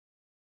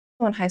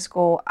In high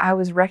school, I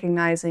was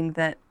recognizing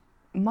that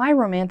my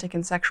romantic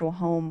and sexual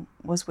home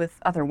was with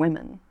other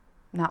women,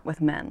 not with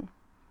men.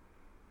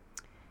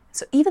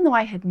 So even though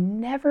I had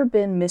never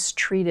been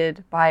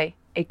mistreated by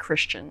a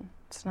Christian,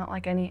 it's not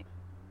like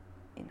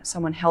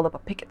someone held up a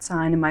picket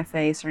sign in my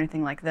face or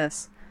anything like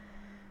this,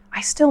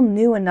 I still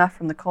knew enough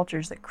from the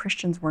cultures that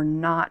Christians were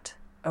not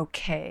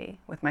okay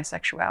with my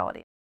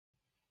sexuality.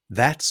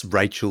 That's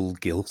Rachel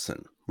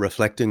Gilson,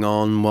 reflecting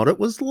on what it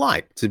was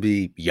like to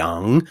be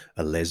young,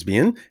 a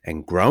lesbian,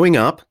 and growing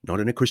up,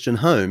 not in a Christian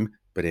home,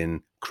 but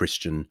in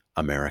Christian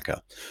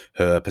America.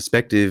 Her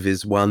perspective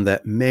is one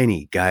that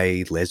many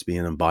gay,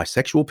 lesbian, and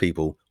bisexual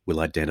people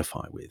will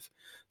identify with.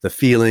 The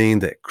feeling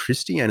that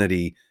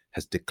Christianity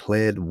has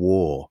declared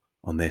war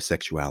on their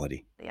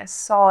sexuality. I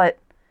saw it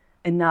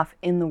enough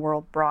in the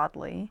world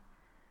broadly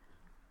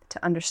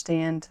to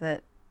understand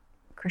that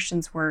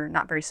Christians were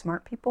not very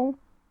smart people,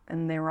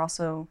 and they were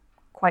also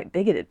quite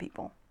bigoted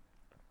people.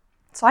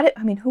 So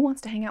who wants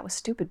to hang out with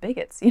stupid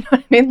bigots? You know what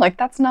I mean? Like,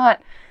 that's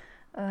not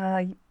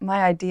my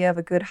idea of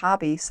a good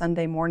hobby,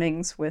 Sunday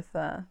mornings with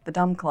the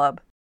dumb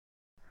club.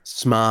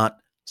 Smart,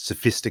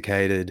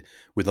 sophisticated,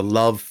 with a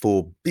love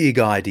for big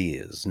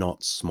ideas,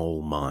 not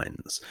small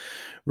minds.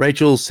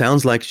 Rachel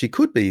sounds like she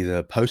could be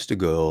the poster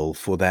girl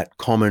for that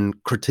common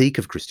critique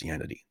of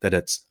Christianity, that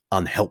it's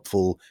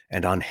unhelpful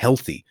and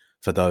unhealthy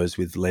for those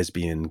with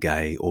lesbian,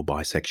 gay, or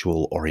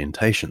bisexual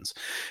orientations.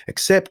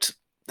 Except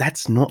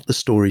that's not the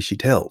story she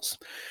tells.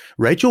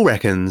 Rachel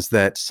reckons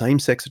that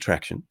same-sex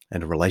attraction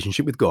and a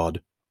relationship with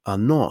God are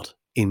not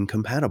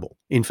incompatible.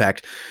 In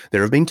fact,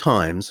 there have been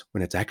times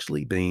when it's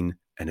actually been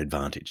an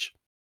advantage.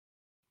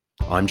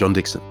 I'm John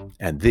Dixon,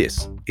 and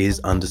this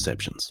is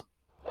Undeceptions.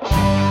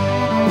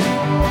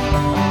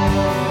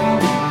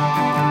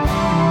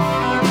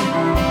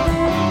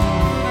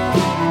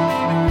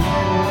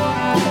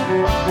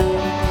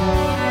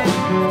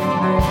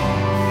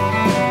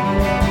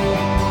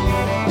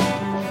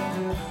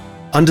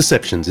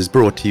 Undeceptions is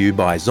brought to you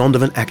by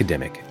Zondervan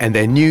Academic and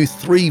their new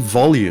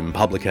 3-volume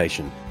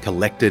publication,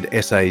 Collected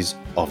Essays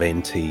of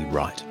N.T.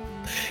 Wright.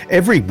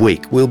 Every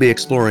week we'll be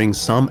exploring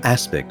some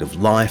aspect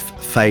of life,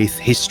 faith,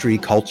 history,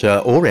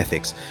 culture or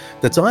ethics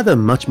that's either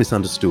much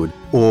misunderstood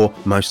or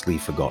mostly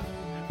forgotten.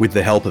 With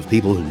the help of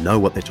people who know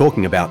what they're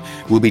talking about,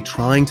 we'll be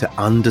trying to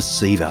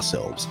undeceive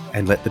ourselves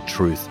and let the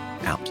truth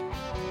out.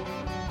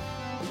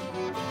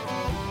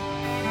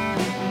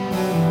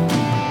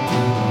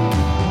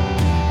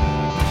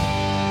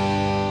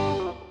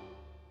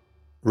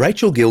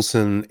 Rachel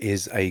Gilson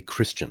is a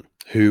Christian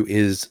who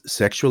is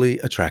sexually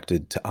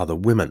attracted to other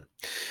women.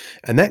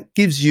 And that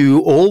gives you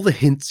all the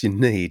hints you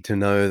need to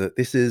know that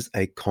this is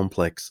a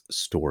complex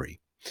story.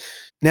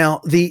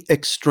 Now, the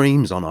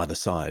extremes on either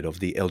side of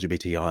the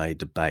LGBTI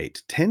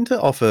debate tend to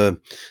offer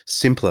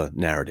simpler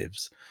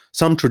narratives.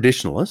 Some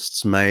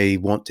traditionalists may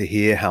want to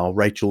hear how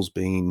Rachel's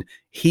been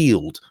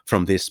healed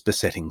from this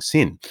besetting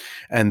sin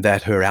and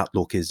that her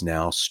outlook is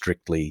now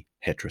strictly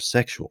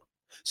heterosexual.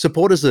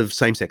 Supporters of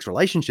same-sex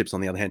relationships,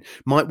 on the other hand,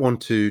 might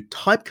want to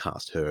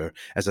typecast her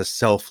as a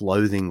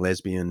self-loathing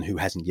lesbian who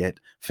hasn't yet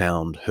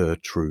found her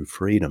true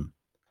freedom.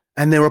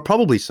 And there are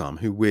probably some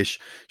who wish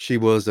she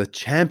was a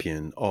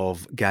champion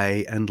of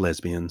gay and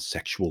lesbian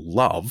sexual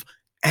love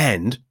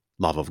and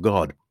love of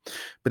God.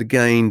 But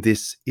again,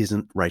 this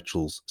isn't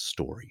Rachel's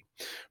story.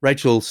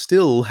 Rachel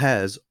still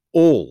has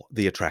all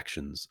the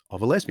attractions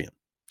of a lesbian.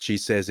 She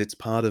says it's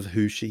part of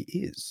who she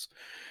is.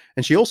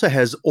 And she also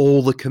has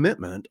all the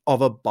commitment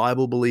of a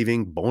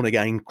Bible-believing,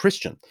 born-again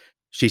Christian.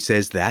 She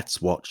says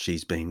that's what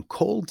she's been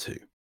called to.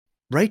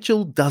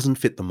 Rachel doesn't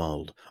fit the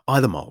mold,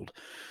 either mold.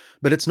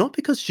 But it's not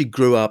because she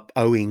grew up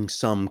owing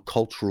some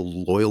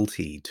cultural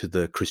loyalty to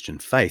the Christian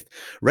faith.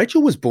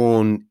 Rachel was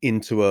born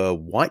into a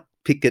white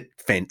picket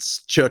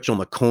fence, church on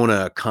the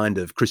corner kind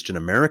of Christian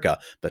America,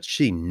 but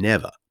she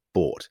never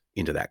bought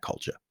into that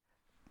culture.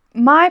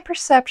 My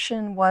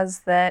perception was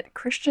that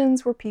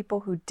Christians were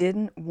people who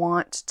didn't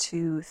want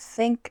to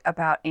think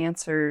about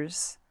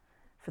answers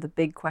for the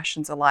big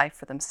questions of life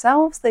for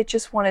themselves. They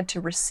just wanted to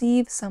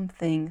receive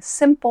something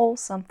simple,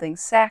 something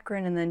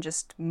saccharine, and then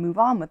just move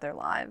on with their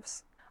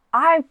lives.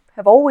 I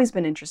have always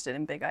been interested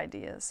in big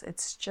ideas.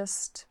 It's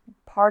just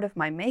part of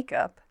my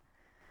makeup.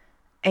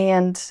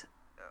 And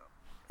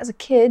as a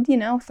kid,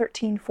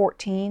 13,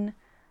 14,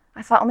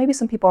 I thought, well, maybe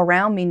some people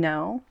around me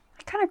know.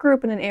 I kind of grew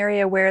up in an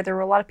area where there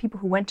were a lot of people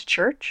who went to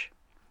church.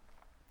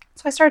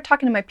 So I started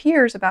talking to my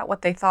peers about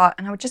what they thought,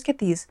 and I would just get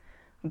these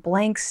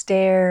blank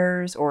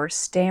stares or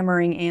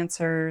stammering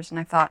answers, and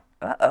I thought,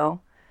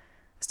 uh-oh,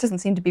 this doesn't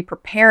seem to be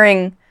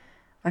preparing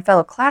my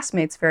fellow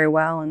classmates very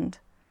well. And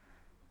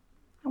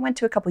I went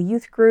to a couple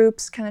youth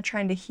groups, kind of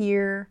trying to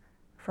hear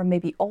from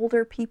maybe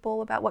older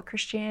people about what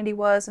Christianity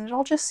was, and it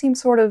all just seemed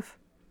sort of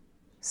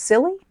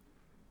silly,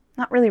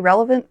 not really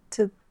relevant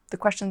to the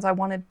questions I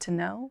wanted to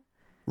know.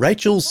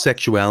 Rachel's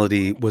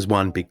sexuality was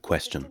one big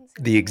question.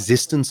 The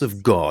existence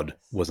of God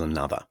was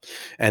another.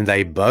 And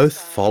they both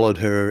followed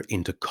her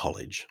into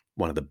college,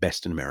 one of the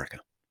best in America.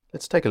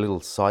 Let's take a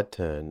little side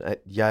turn.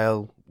 At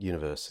Yale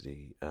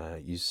University,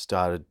 you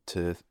started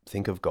to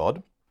think of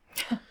God.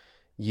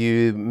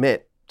 You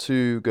met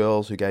two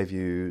girls who gave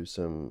you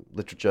some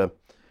literature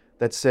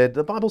that said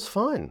the Bible's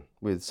fine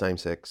with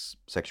same-sex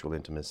sexual Yeah.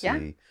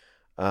 intimacy,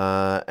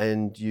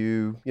 and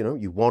you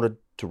wanted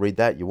to read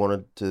that, you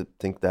wanted to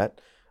think that,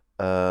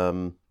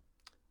 um,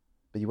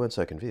 but you weren't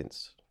so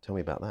convinced. Tell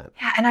me about that.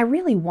 Yeah, and I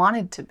really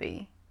wanted to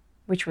be,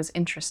 which was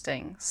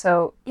interesting.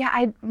 So,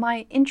 yeah,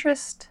 my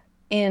interest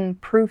in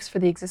proofs for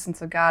the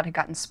existence of God had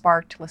gotten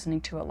sparked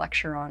listening to a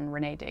lecture on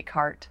Rene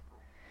Descartes,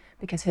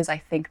 because his "I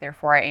think,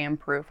 therefore I am"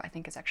 proof, I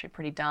think, is actually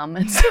pretty dumb.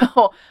 And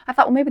so I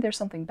thought, well, maybe there's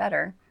something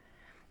better.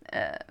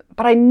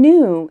 But I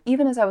knew,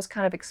 even as I was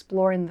kind of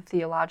exploring the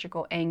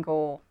theological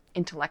angle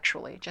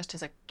intellectually, just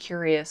as a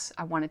curious,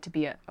 I wanted to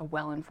be a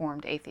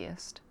well-informed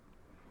atheist.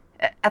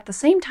 At the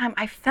same time,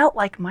 I felt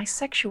like my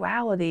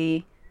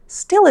sexuality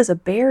still is a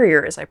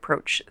barrier as I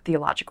approach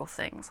theological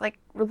things. Like,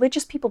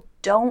 religious people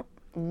don't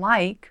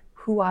like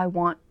who I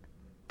want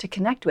to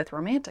connect with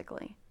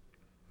romantically.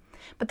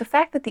 But the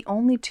fact that the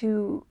only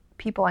two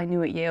people I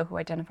knew at Yale who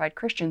identified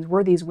Christians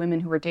were these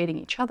women who were dating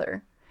each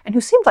other, and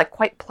who seemed like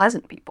quite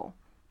pleasant people,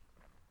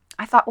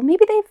 I thought, well,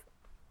 maybe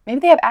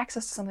they have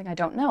access to something I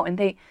don't know. And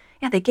they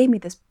gave me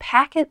this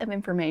packet of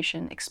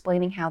information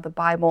explaining how the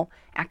Bible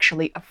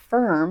actually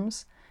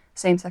affirms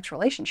same-sex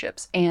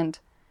relationships. And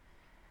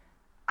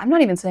I'm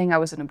not even saying I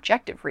was an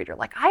objective reader.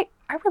 Like, I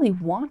really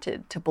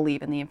wanted to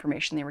believe in the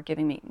information they were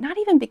giving me. Not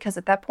even because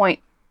at that point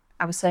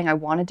I was saying I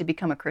wanted to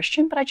become a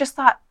Christian, but I just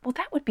thought, well,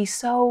 that would be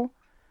so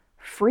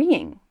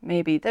freeing,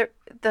 maybe.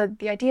 The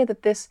idea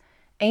that this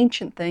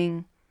ancient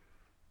thing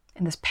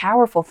and this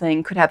powerful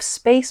thing could have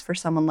space for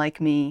someone like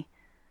me,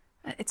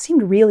 it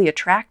seemed really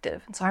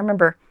attractive. And so I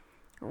remember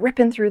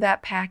ripping through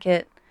that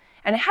packet,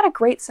 and it had a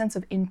great sense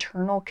of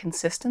internal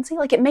consistency.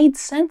 Like, it made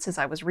sense as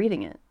I was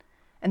reading it,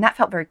 and that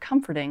felt very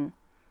comforting.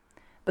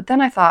 But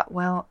then I thought,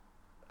 well,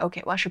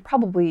 okay, I should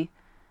probably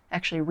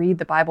actually read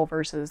the Bible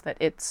verses that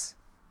it's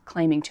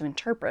claiming to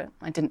interpret.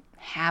 I didn't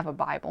have a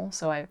Bible,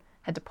 so I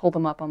had to pull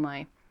them up on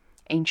my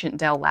ancient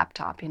Dell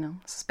laptop,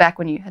 This is back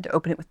when you had to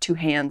open it with two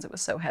hands. It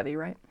was so heavy,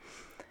 right?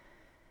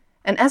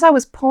 And as I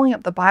was pulling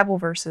up the Bible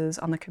verses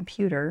on the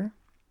computer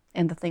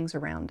and the things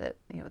around it,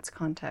 its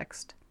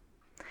context,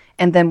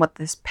 and then what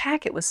this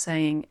packet was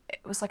saying, it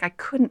was like I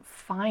couldn't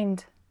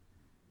find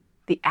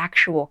the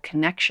actual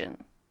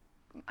connection.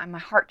 My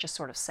heart just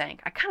sort of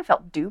sank. I kind of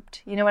felt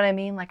duped, you know what I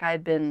mean? Like I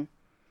had been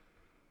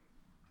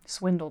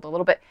swindled a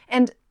little bit.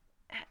 And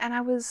I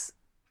was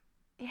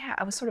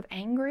sort of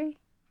angry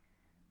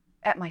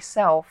at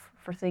myself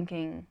for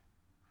thinking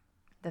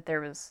that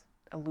there was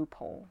a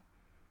loophole.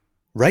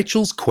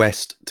 Rachel's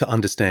quest to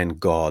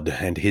understand God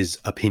and his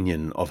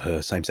opinion of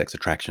her same-sex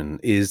attraction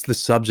is the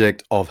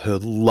subject of her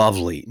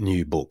lovely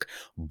new book,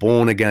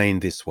 Born Again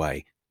This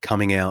Way,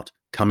 Coming Out,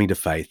 Coming to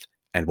Faith,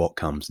 and What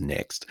Comes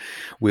Next.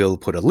 We'll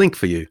put a link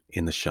for you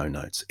in the show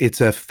notes. It's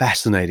a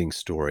fascinating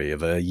story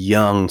of a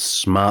young,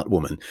 smart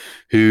woman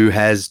who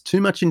has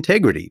too much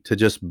integrity to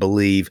just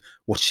believe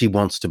what she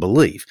wants to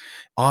believe.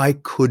 I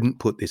couldn't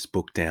put this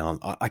book down.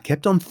 I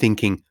kept on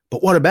thinking,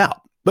 but what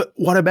about? But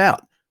what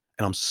about?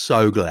 And I'm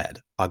so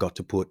glad I got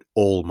to put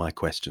all my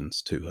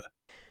questions to her.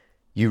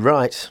 You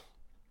write,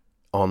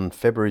 on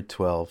February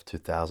 12,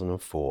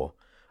 2004,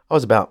 I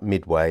was about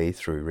midway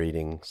through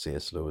reading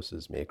C.S.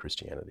 Lewis's Mere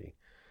Christianity.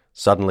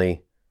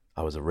 Suddenly,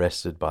 I was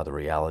arrested by the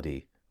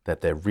reality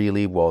that there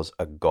really was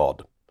a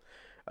God.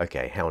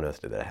 Okay, how on earth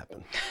did that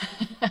happen?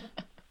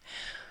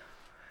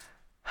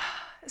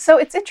 So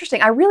it's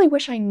interesting. I really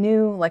wish I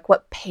knew like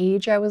what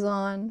page I was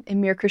on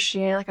in Mere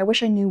Christianity. Like I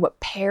wish I knew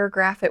what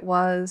paragraph it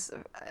was.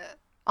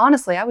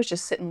 Honestly, I was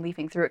just sitting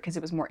leafing through it because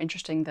it was more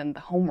interesting than the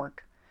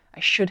homework I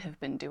should have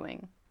been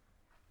doing.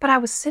 But I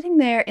was sitting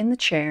there in the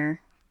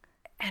chair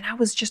and I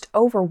was just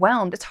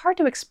overwhelmed. It's hard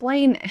to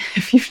explain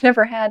if you've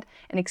never had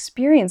an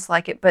experience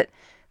like it, but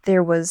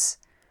there was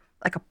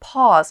like a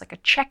pause, like a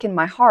check in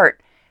my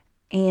heart.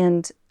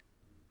 And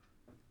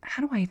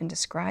how do I even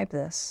describe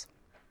this?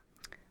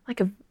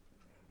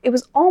 It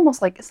was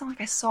almost like, it's not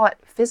like I saw it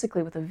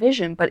physically with a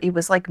vision, but it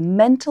was like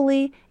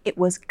mentally, it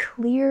was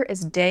clear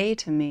as day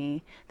to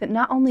me that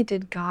not only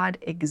did God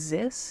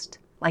exist,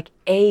 like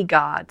a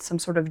God, some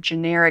sort of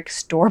generic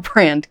store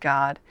brand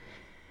God,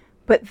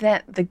 but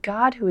that the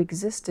God who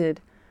existed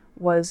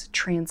was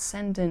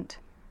transcendent,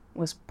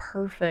 was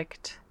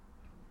perfect,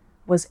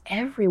 was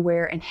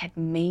everywhere, and had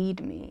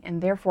made me,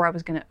 and therefore I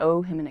was going to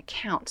owe him an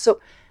account.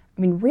 So,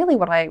 I mean, really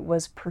what I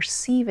was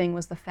perceiving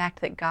was the fact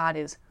that God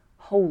is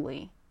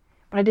holy,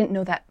 but I didn't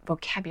know that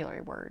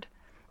vocabulary word.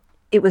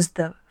 It was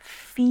the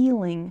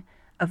feeling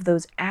of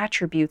those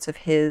attributes of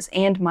his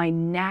and my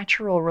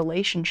natural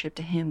relationship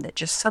to him that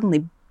just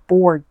suddenly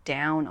bore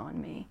down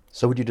on me.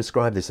 So would you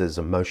describe this as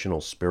emotional,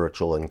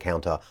 spiritual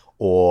encounter,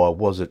 or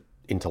was it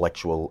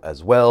intellectual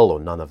as well, or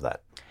none of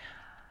that?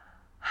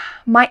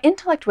 My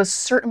intellect was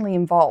certainly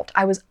involved.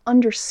 I was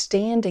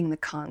understanding the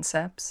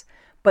concepts,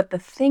 but the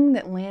thing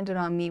that landed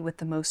on me with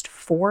the most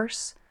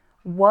force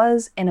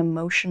was an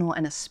emotional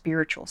and a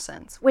spiritual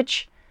sense,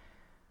 which,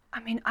 I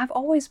mean, I've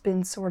always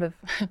been sort of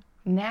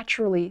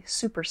naturally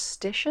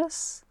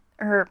superstitious,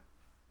 or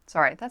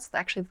Sorry, that's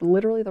actually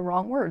literally the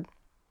wrong word.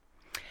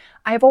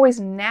 I have always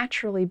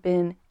naturally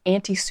been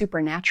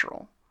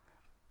anti-supernatural.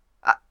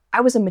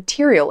 I was a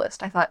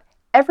materialist. I thought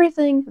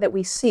everything that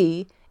we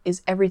see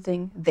is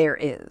everything there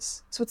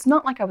is. So it's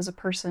not like I was a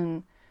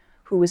person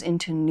who was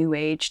into New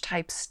Age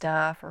type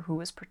stuff or who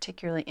was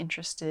particularly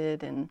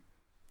interested in,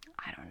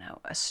 I don't know,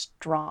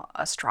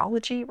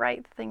 astrology,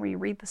 right? The thing where you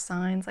read the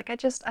signs. Like I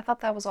thought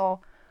that was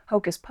all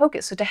hocus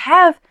pocus. So to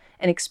have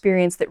an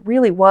experience that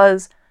really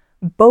was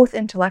both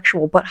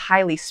intellectual but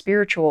highly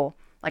spiritual,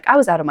 like I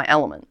was out of my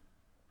element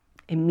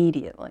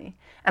immediately.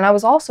 And I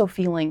was also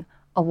feeling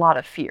a lot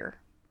of fear.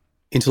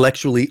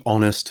 Intellectually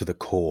honest to the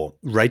core,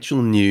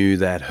 Rachel knew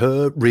that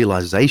her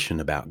realization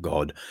about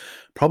God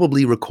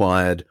probably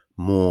required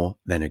more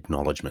than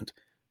acknowledgement.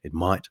 It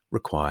might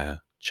require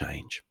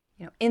change.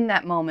 In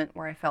that moment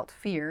where I felt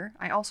fear,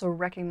 I also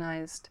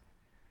recognized,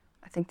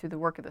 I think through the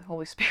work of the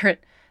Holy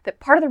Spirit,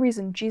 that part of the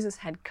reason Jesus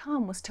had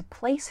come was to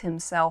place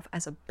himself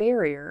as a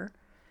barrier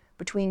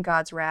between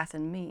God's wrath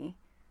and me.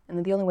 And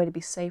that the only way to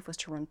be safe was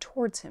to run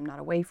towards him, not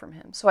away from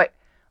him. So I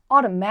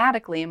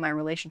automatically, in my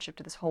relationship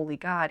to this holy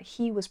God,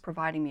 he was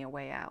providing me a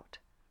way out.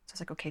 So I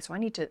was like, okay, so I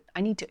need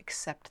to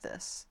accept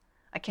this.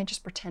 I can't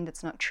just pretend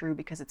it's not true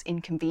because it's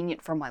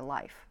inconvenient for my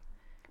life.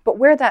 But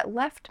where that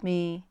left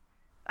me,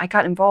 I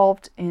got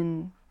involved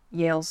in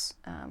Yale's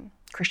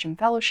Christian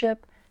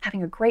fellowship,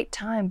 having a great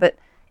time, but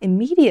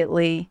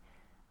immediately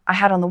I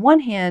had on the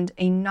one hand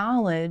a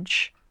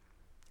knowledge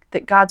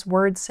that God's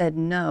word said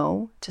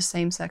no to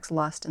same-sex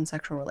lust and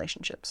sexual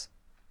relationships.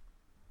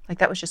 Like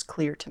that was just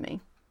clear to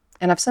me.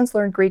 And I've since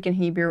learned Greek and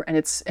Hebrew, and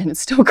it's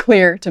still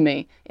clear to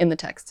me in the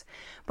texts.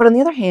 But on the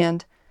other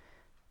hand,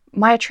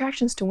 my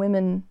attractions to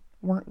women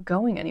weren't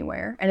going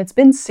anywhere. And it's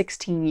been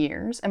 16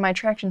 years, and my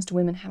attractions to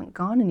women haven't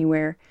gone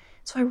anywhere.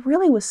 So I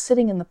really was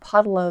sitting in the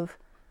puddle of,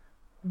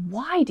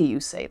 why do you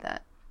say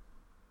that,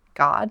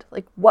 God?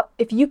 Like, what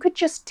if you could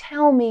just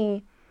tell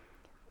me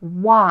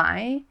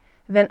why,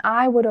 then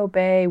I would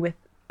obey with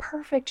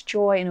perfect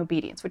joy and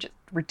obedience, which is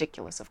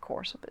ridiculous, of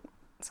course, but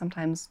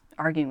sometimes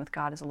arguing with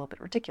God is a little bit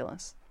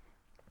ridiculous.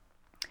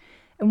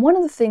 And one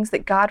of the things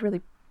that God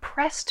really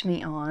pressed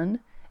me on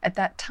at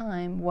that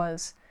time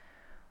was,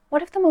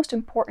 what if the most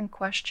important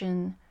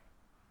question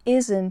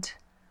isn't,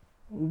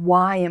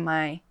 why am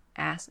I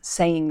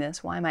saying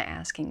this? Why am I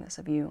asking this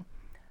of you?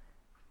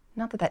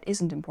 Not that that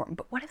isn't important,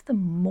 but what if the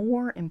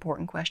more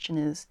important question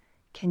is,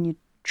 can you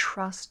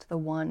trust the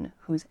one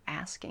who's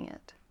asking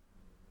it?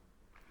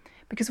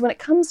 Because when it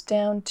comes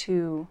down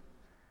to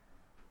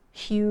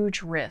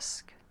huge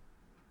risk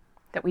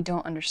that we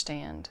don't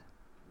understand,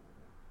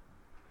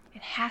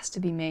 it has to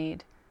be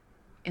made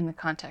in the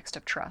context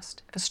of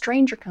trust. If a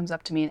stranger comes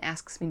up to me and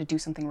asks me to do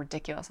something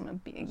ridiculous, I'm going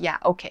to be, yeah,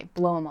 okay,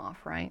 blow him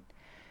off, right?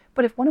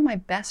 But if one of my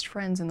best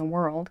friends in the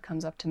world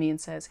comes up to me and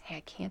says, hey,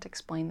 I can't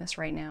explain this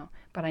right now,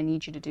 but I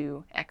need you to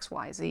do X,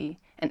 Y, Z,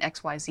 and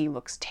X, Y, Z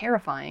looks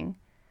terrifying,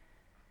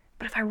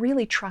 but if I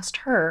really trust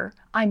her,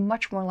 I'm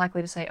much more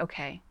likely to say,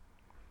 okay,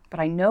 but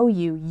I know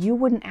you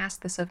wouldn't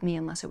ask this of me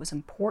unless it was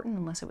important,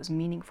 unless it was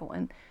meaningful.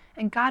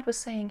 And God was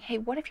saying, hey,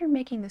 what if you're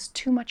making this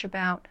too much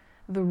about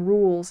the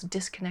rules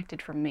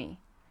disconnected from me?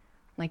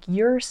 Like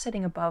you're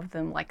sitting above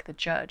them like the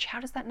judge. How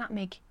does that not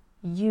make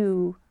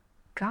you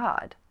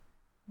God?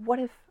 What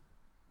if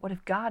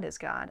God is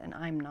God and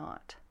I'm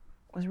not?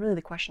 Was really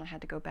the question I had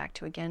to go back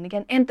to again and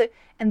again.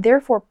 And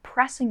therefore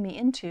pressing me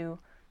into,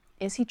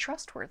 is he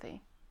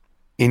trustworthy?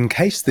 In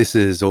case this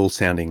is all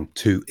sounding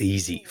too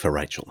easy for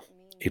Rachel,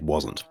 it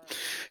wasn't.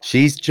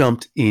 She's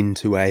jumped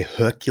into a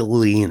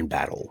Herculean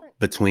battle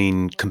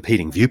between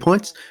competing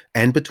viewpoints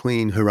and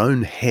between her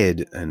own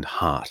head and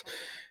heart.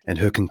 And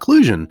her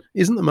conclusion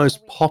isn't the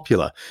most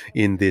popular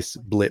in this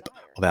blip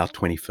of our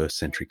 21st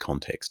century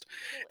context.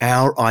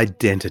 Our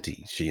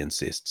identity, she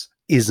insists,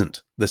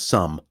 isn't the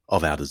sum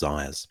of our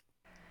desires.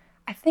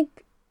 I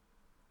think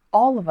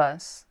all of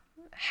us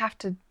have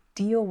to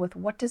deal with,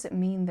 what does it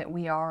mean that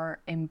we are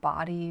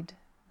embodied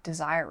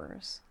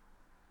desirers?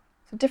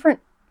 So different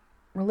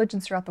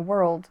religions throughout the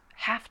world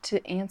have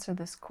to answer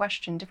this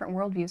question. Different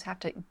worldviews have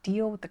to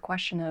deal with the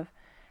question of,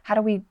 how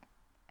do we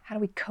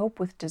cope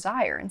with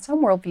desire? And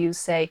some worldviews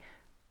say,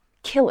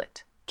 kill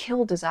it,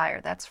 kill desire,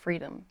 that's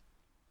freedom.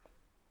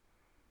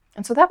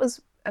 And so that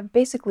was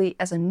basically,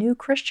 as a new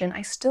Christian,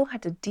 I still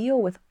had to deal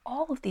with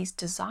all of these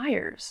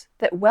desires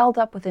that welled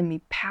up within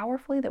me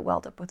powerfully, that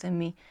welled up within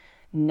me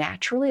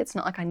naturally. It's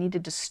not like I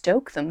needed to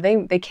stoke them.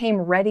 They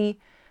came ready,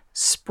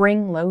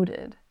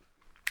 spring-loaded.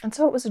 And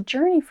so it was a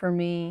journey for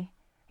me.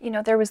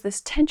 There was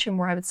this tension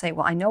where I would say,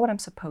 well, I know what I'm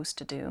supposed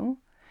to do,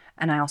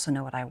 and I also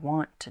know what I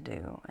want to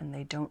do, and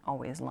they don't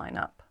always line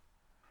up.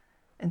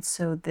 And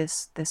so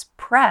this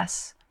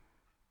press,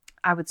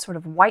 I would sort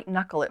of white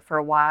knuckle it for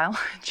a while,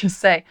 just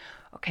say,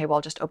 okay, well,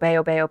 I'll just obey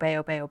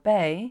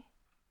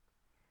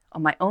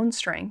on my own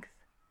strength.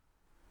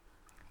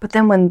 But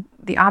then when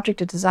the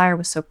object of desire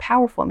was so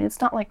powerful,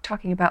 it's not like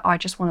talking about, I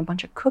just want a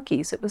bunch of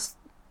cookies. It was,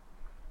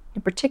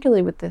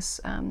 particularly with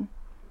this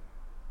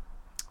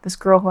this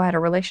girl who I had a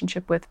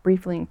relationship with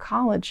briefly in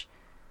college,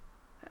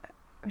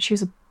 she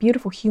was a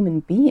beautiful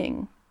human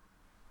being.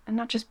 And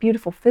not just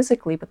beautiful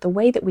physically, but the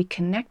way that we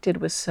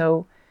connected was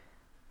so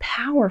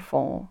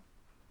powerful.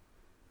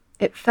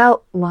 It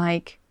felt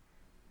like,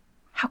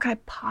 how could I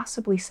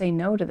possibly say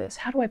no to this?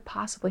 How do I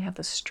possibly have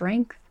the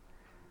strength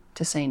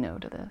to say no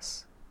to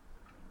this?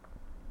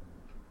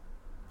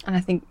 And I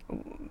think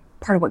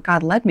part of what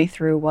God led me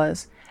through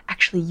was,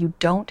 actually, you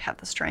don't have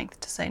the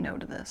strength to say no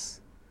to this.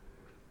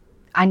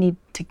 I need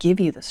to give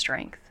you the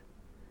strength.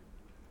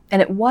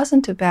 And it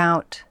wasn't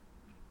about,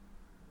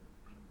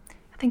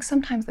 I think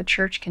sometimes the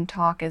church can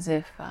talk as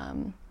if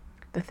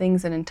the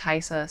things that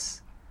entice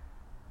us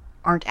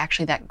aren't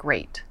actually that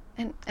great.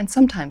 And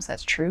sometimes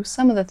that's true.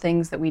 Some of the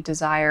things that we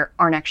desire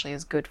aren't actually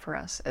as good for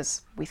us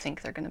as we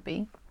think they're going to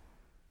be.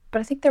 But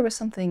I think there was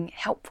something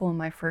helpful in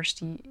my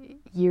first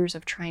years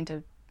of trying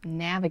to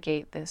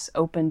navigate this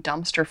open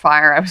dumpster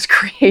fire I was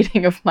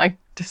creating of my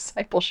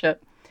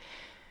discipleship,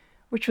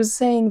 which was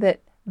saying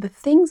that the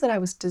things that I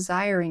was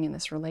desiring in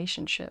this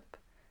relationship,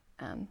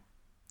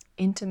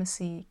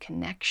 intimacy,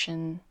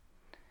 connection,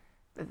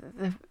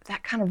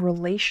 that kind of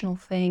relational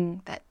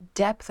thing, that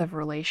depth of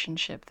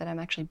relationship that I'm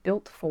actually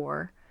built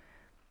for,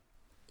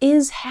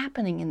 is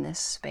happening in this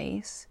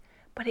space,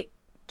 but it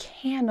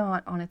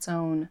cannot on its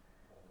own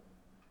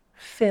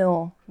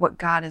fill what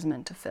God is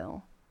meant to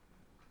fill.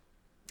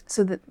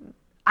 So that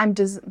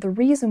the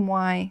reason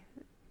why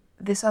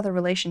this other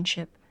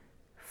relationship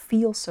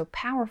feels so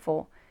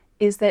powerful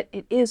is that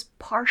it is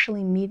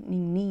partially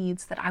meeting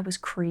needs that I was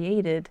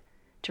created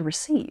to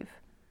receive.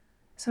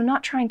 So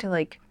not trying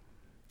to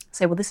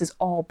say, well, this is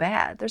all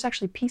bad. There's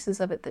actually pieces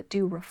of it that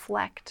do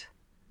reflect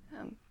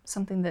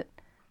something that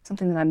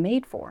I'm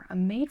made for.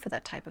 I'm made for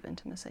that type of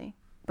intimacy.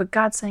 But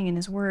God's saying in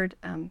His Word,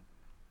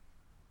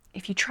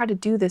 if you try to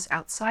do this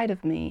outside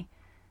of me,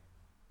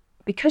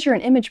 because you're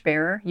an image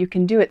bearer, you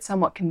can do it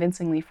somewhat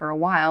convincingly for a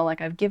while.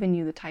 Like, I've given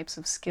you the types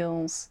of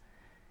skills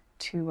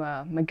to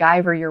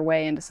MacGyver your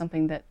way into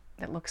something that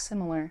looks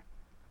similar.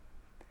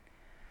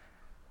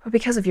 But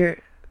because of your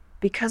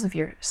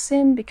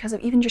sin, because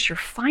of even just your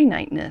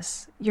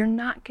finiteness, you're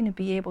not going to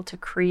be able to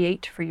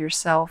create for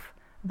yourself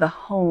the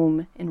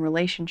home in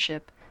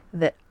relationship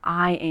that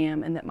I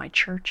am and that my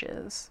church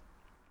is.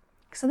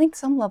 Because I think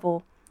some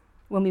level,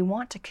 when we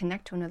want to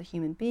connect to another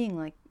human being,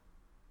 like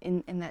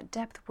in that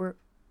depth, we're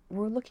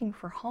looking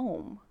for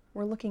home.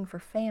 We're looking for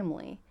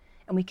family.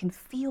 And we can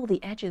feel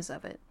the edges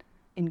of it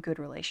in good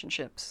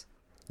relationships.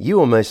 You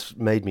almost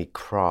made me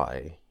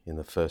cry in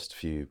the first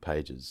few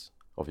pages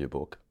of your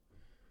book,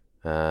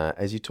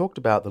 as you talked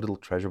about the little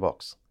treasure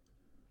box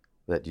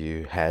that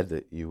you had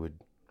that you would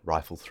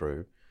rifle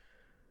through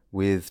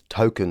with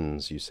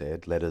tokens, you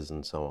said, letters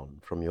and so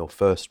on, from your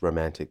first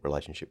romantic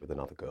relationship with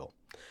another girl.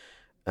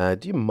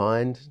 Do you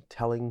mind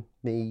telling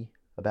me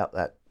about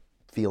that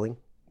feeling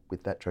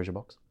with that treasure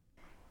box?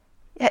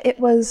 Yeah,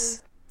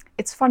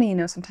 it's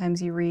funny,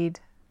 sometimes you read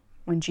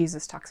when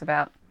Jesus talks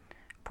about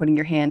putting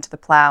your hand to the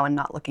plow and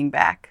not looking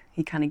back.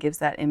 He kind of gives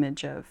that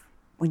image of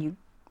when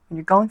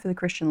you're going through the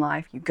Christian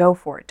life, you go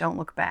for it, don't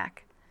look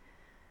back.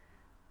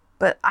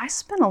 But I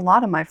spent a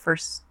lot of my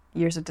first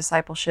years of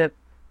discipleship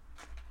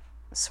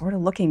sort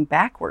of looking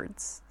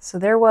backwards. So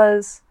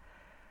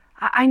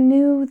I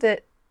knew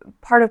that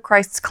part of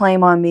Christ's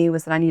claim on me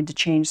was that I needed to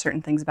change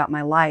certain things about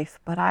my life,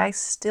 but I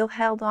still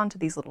held on to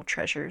these little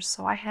treasures.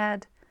 So I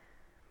had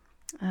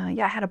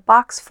a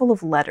box full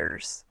of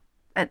letters.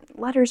 And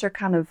letters are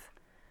kind of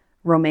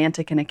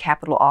romantic in a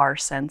capital R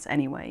sense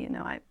anyway.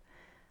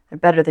 They're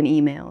better than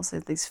emails.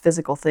 They're these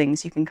physical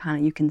things.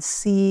 You can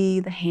see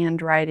the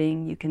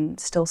handwriting. You can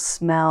still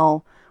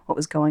smell what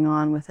was going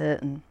on with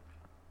it. And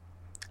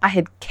I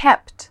had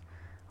kept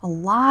a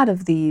lot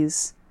of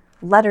these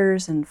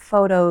letters and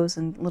photos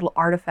and little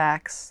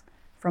artifacts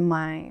from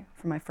my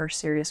first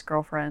serious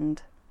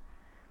girlfriend.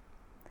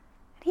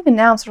 And even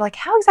now I'm sort of like,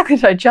 how exactly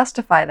did I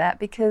justify that?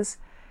 Because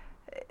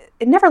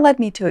it never led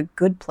me to a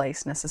good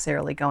place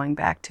necessarily going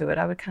back to it.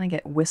 I would kind of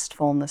get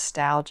wistful,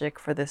 nostalgic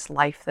for this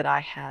life that I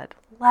had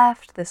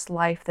left, this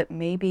life that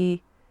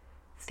maybe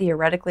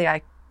theoretically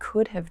I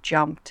could have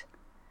jumped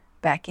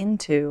back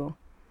into.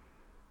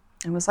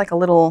 It was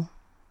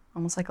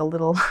almost like a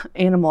little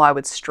animal I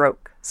would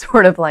stroke,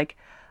 sort of like,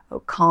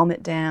 calm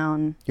it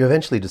down. You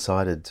eventually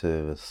decided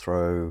to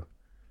throw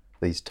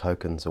these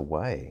tokens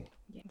away.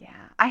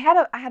 Yeah, I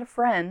had a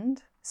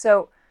friend.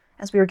 So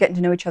as we were getting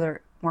to know each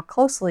other more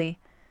closely,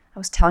 I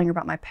was telling her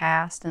about my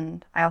past,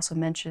 and I also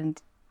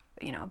mentioned,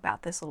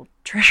 about this little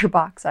treasure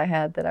box I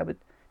had that I would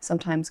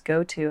sometimes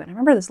go to. And I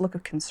remember this look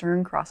of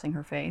concern crossing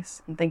her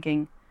face and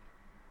thinking,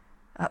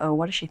 uh-oh,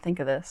 what does she think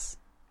of this?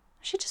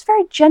 She just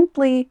very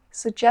gently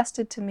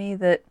suggested to me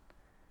that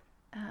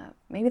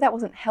maybe that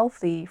wasn't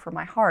healthy for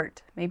my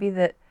heart. Maybe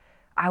that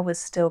I was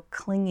still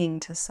clinging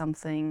to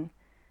something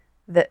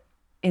that,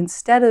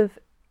 instead of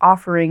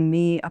offering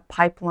me a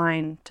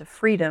pipeline to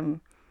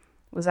freedom,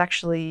 was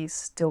actually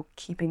still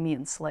keeping me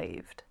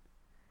enslaved.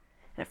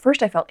 And at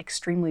first I felt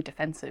extremely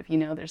defensive.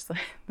 There's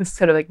this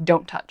sort of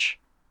don't touch.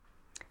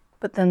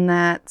 But then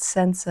that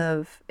sense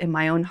of, in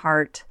my own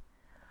heart,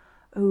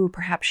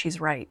 perhaps she's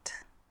right.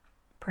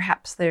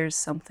 perhaps there's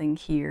something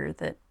here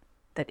that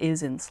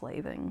is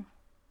enslaving.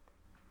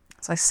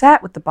 So I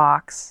sat with the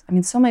box. I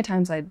mean, so many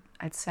times I'd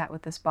sat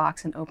with this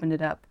box and opened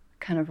it up,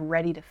 kind of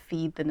ready to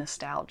feed the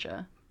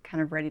nostalgia,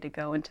 kind of ready to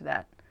go into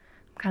that.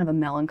 I'm kind of a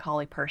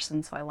melancholy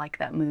person, so I like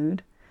that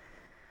mood.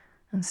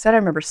 Instead, I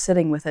remember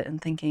sitting with it and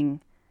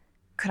thinking,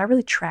 could I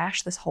really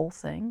trash this whole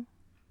thing?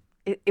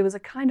 It was a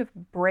kind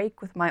of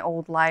break with my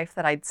old life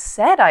that I'd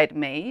said I'd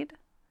made,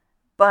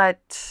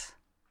 but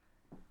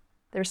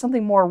there was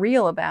something more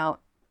real about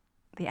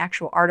the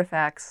actual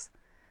artifacts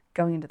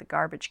going into the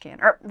garbage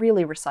can, or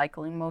really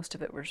recycling. Most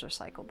of it was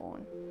recyclable.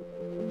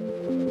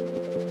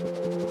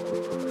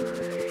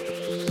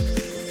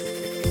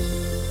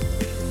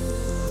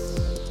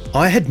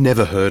 I had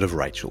never heard of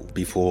Rachel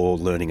before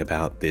learning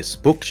about this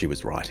book she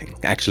was writing.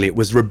 Actually, it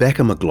was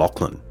Rebecca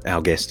McLaughlin,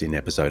 our guest in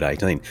episode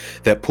 18,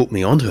 that put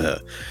me onto her.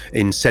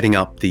 In setting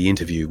up the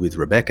interview with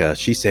Rebecca,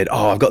 she said,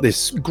 I've got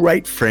this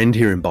great friend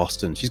here in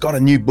Boston. She's got a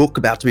new book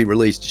about to be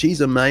released.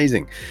 She's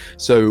amazing.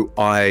 So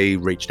I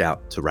reached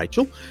out to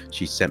Rachel.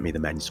 She sent me the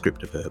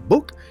manuscript of her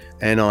book,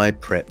 and I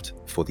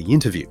prepped for the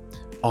interview.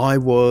 I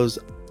was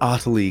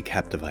utterly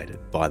captivated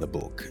by the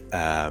book,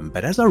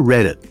 but as I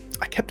read it,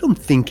 I kept on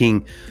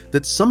thinking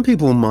that some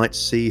people might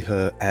see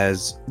her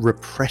as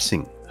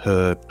repressing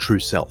her true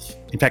self.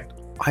 In fact,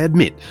 I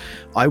admit,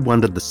 I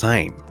wondered the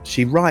same.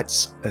 She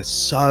writes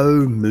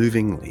so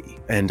movingly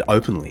and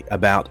openly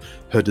about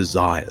her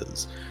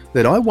desires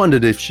that I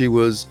wondered if she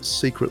was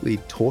secretly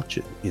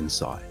tortured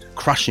inside,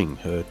 crushing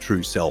her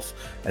true self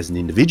as an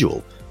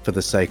individual for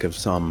the sake of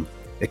some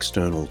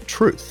external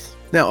truth.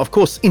 Now, of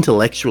course,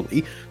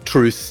 intellectually,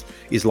 truth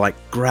is like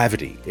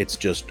gravity. It's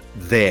just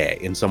there.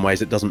 In some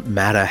ways, it doesn't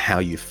matter how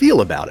you feel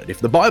about it. If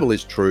the Bible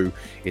is true,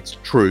 it's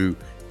true.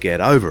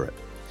 Get over it.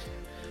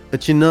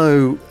 But you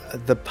know,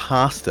 the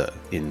pastor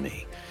in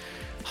me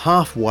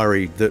half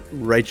worried that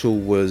Rachel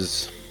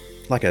was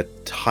like a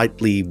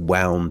tightly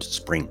wound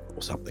spring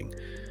or something.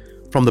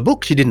 From the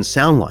book, she didn't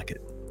sound like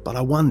it, but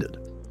I wondered.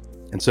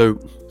 And so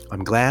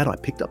I'm glad I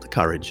picked up the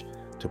courage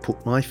to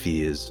put my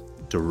fears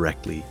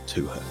directly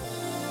to her.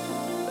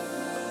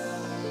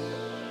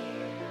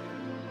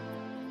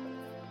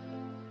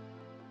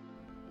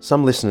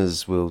 Some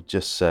listeners will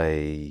just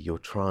say you're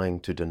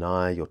trying to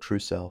deny your true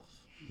self,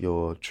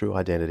 your true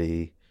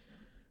identity.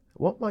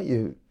 What might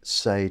you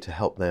say to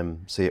help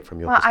them see it from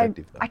your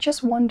perspective? I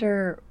just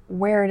wonder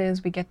where it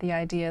is we get the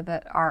idea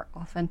that our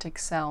authentic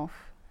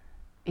self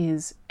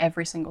is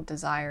every single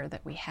desire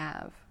that we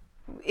have.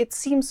 It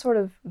seems sort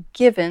of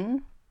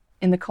given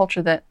in the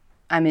culture that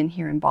I'm in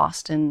here in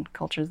Boston,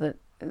 culture that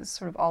is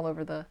sort of all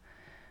over the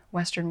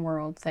Western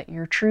world, that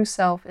your true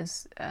self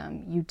is,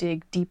 you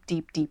dig deep,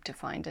 deep, deep to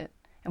find it.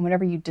 And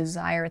whatever you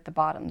desire at the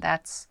bottom,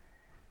 that's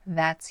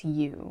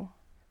you.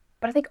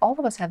 But I think all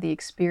of us have the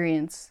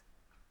experience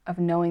of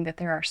knowing that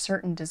there are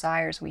certain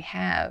desires we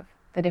have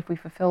that if we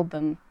fulfilled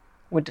them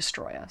would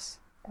destroy us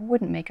or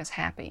wouldn't make us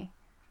happy.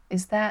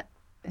 Is that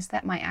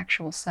my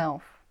actual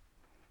self?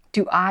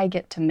 Do I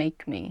get to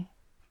make me?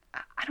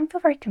 I don't feel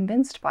very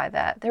convinced by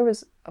that. There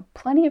was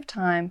plenty of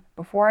time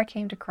before I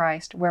came to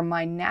Christ where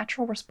my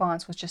natural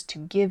response was just to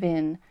give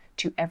in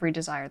to every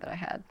desire that I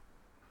had.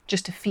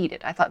 Just to feed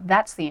it. I thought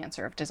that's the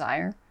answer of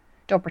desire.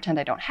 Don't pretend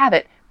I don't have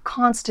it.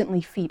 Constantly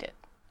feed it.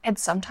 And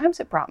sometimes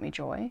it brought me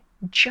joy.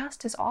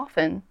 Just as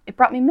often, it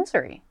brought me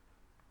misery.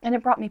 And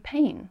it brought me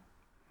pain.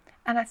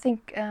 And I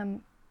think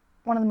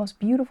one of the most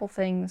beautiful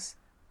things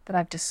that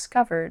I've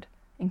discovered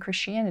in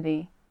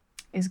Christianity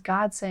is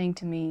God saying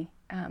to me,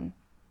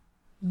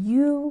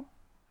 you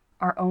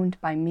are owned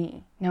by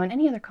me. Now, in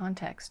any other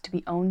context, to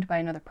be owned by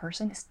another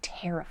person is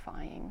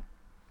terrifying.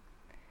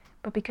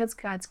 But because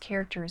God's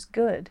character is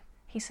good,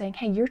 He's saying,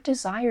 hey, your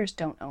desires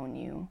don't own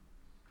you.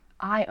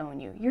 I own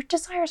you. Your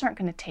desires aren't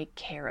going to take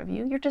care of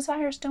you. Your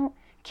desires don't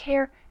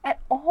care at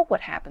all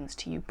what happens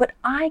to you. But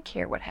I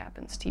care what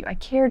happens to you. I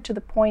cared to the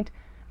point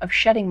of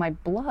shedding my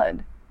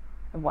blood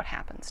of what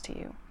happens to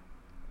you.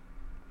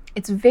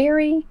 It's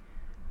very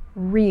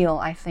real,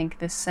 I think,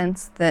 this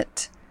sense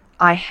that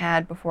I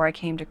had before I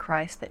came to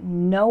Christ, that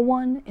no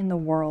one in the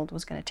world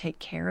was going to take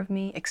care of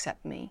me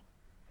except me.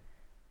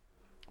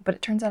 But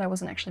it turns out I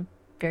wasn't actually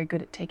very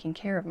good at taking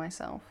care of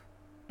myself.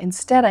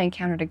 Instead, I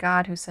encountered a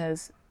God who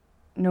says,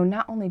 no,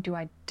 not only do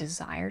I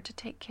desire to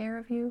take care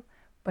of you,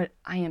 but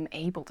I am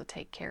able to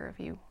take care of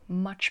you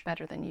much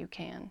better than you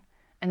can.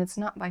 And it's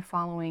not by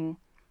following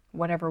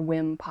whatever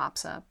whim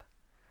pops up.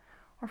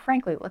 Or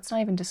frankly, let's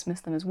not even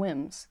dismiss them as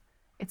whims.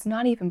 It's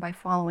not even by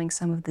following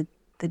some of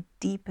the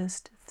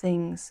deepest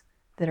things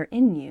that are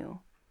in you,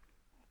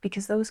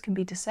 because those can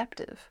be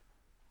deceptive.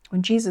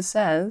 When Jesus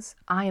says,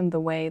 I am the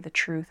way, the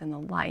truth, and the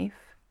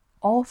life,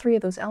 all three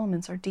of those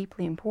elements are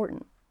deeply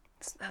important.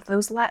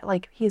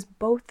 He is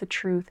both the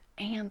truth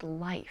and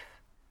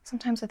life.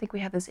 Sometimes I think we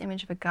have this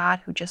image of a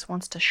God who just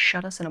wants to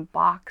shut us in a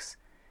box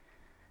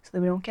so that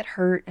we don't get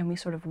hurt and we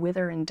sort of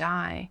wither and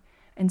die.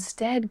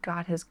 Instead,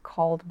 God has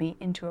called me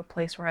into a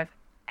place where I've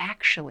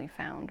actually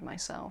found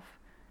myself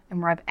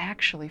and where I've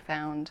actually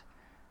found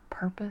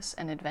purpose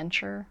and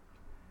adventure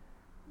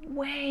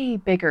way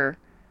bigger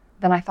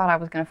than I thought I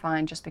was going to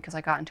find just because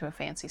I got into a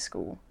fancy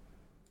school.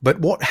 But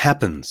what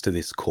happens to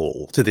this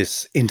call, to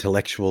this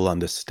intellectual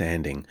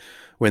understanding,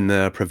 when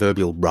the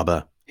proverbial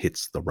rubber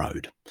hits the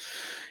road?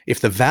 If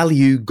the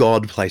value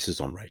God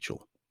places on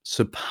Rachel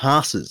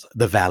surpasses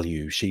the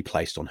value she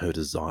placed on her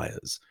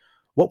desires,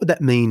 what would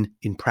that mean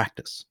in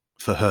practice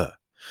for her?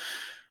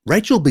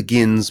 Rachel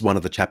begins one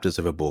of the chapters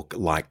of her book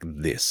like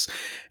this,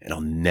 and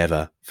I'll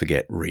never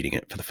forget reading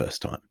it for the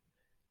first time.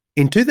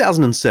 In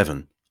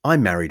 2007, I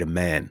married a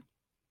man,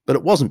 but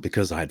it wasn't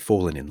because I had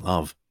fallen in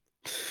love.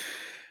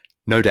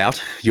 No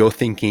doubt you're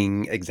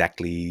thinking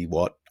exactly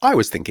what I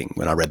was thinking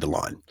when I read the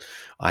line.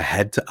 I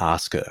had to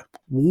ask her,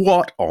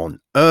 what on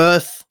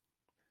earth?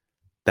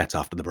 That's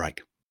after the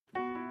break.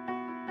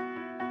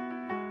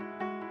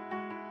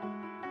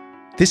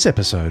 This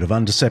episode of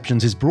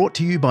Undeceptions is brought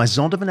to you by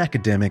Zondervan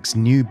Academic's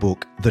new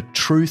book, The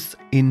Truth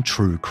in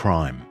True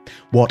Crime: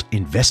 What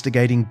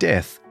Investigating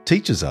Death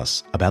Teaches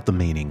Us About the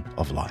Meaning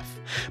of Life,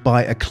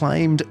 by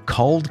acclaimed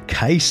cold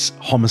case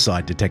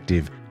homicide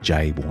detective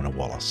J. Warner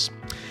Wallace.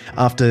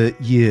 After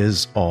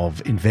years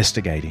of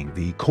investigating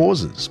the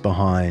causes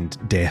behind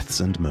deaths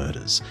and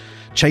murders,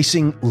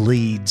 chasing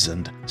leads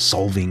and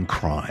solving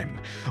crime,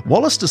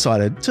 Wallace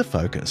decided to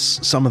focus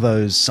some of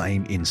those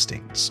same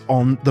instincts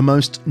on the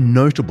most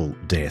notable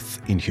death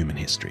in human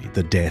history,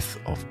 the death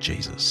of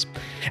Jesus.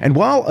 And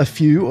while a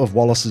few of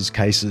Wallace's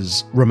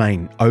cases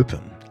remain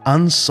open,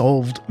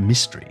 unsolved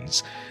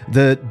mysteries,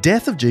 the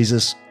death of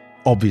Jesus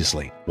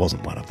obviously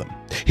wasn't one of them.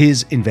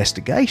 His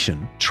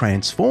investigation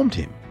transformed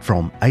him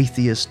from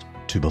atheist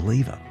to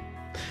believer.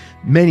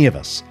 Many of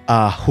us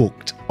are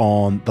hooked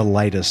on the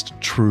latest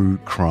true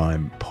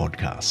crime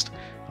podcast.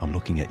 I'm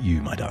looking at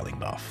you, my darling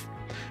buff.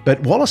 But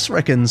Wallace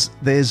reckons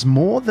there's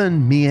more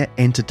than mere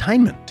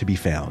entertainment to be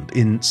found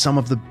in some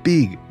of the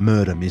big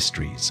murder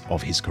mysteries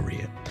of his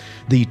career.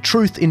 The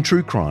Truth in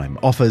True Crime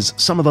offers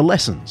some of the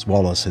lessons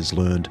Wallace has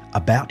learned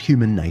about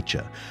human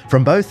nature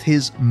from both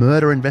his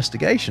murder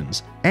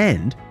investigations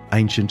and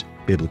ancient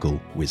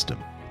biblical wisdom.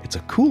 It's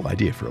a cool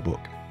idea for a book.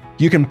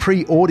 You can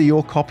pre-order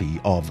your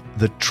copy of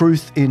The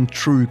Truth in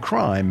True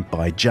Crime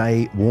by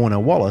J. Warner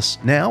Wallace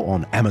now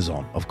on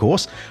Amazon, of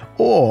course,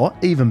 or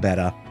even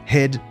better,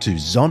 head to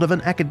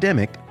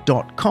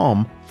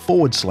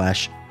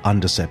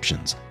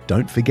zondervanacademic.com/undeceptions.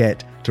 Don't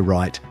forget to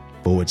write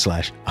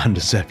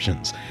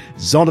 /undeceptions.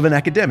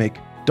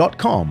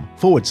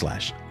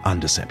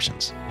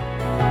 zondervanacademic.com/undeceptions.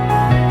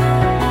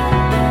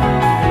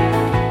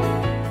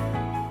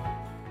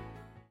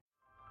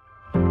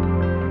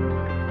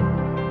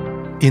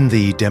 In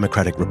the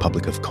Democratic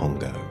Republic of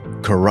Congo,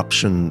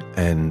 corruption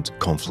and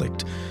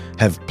conflict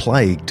have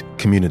plagued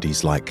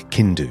communities like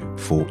Kindu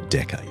for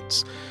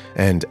decades,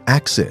 and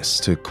access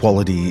to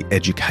quality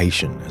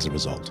education as a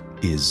result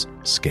is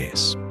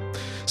scarce.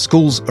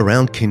 Schools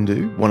around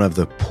Kindu, one of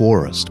the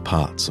poorest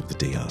parts of the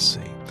DRC,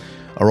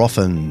 are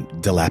often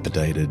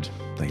dilapidated.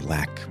 They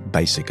lack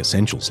basic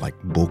essentials like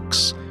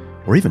books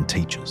or even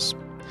teachers.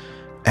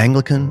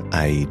 Anglican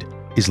Aid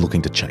is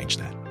looking to change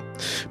that.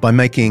 By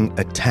making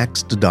a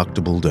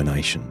tax-deductible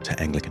donation to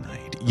Anglican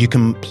Aid, you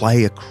can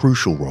play a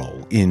crucial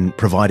role in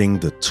providing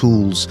the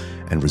tools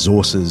and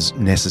resources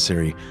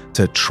necessary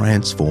to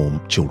transform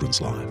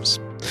children's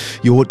lives.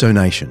 Your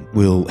donation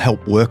will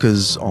help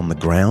workers on the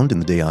ground in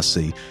the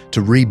DRC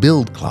to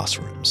rebuild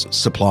classrooms,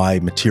 supply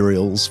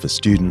materials for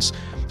students,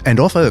 and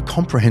offer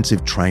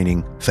comprehensive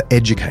training for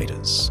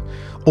educators.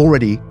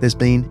 Already, there's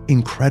been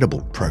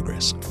incredible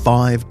progress.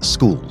 5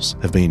 schools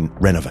have been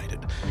renovated,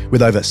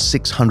 with over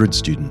 600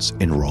 students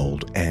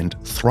enrolled and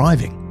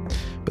thriving.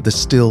 But there's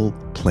still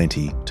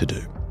plenty to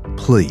do.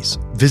 Please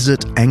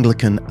visit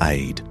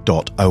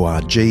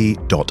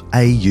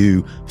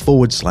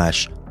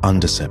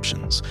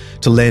anglicanaid.org.au/undeceptions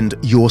to lend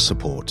your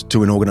support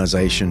to an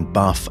organisation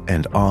Buff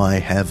and I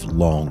have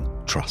long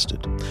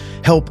trusted.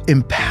 Help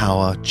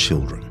empower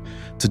children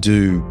to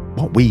do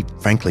what we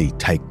frankly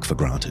take for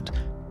granted: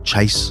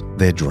 chase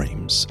their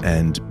dreams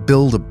and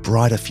build a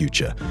brighter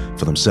future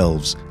for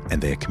themselves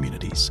and their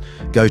communities.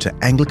 Go to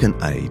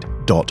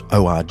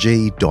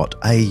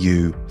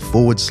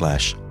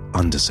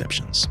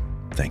anglicanaid.org.au/undeceptions.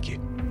 Thank you.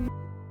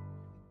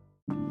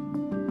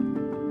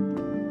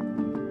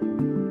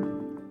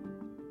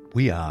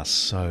 We are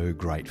so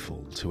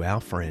grateful to our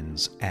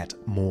friends at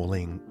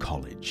Morling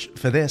College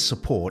for their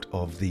support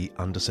of the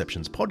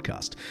Undeceptions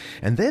podcast.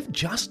 And they've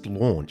just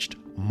launched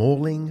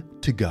Morling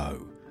to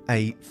Go,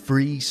 a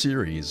free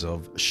series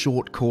of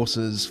short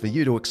courses for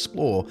you to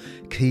explore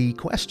key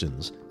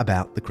questions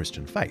about the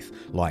Christian faith,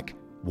 like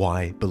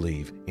why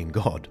believe in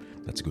God?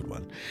 That's a good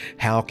one.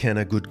 How can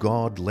a good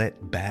God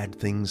let bad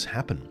things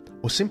happen?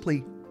 Or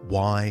simply,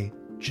 why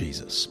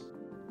Jesus?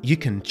 You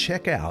can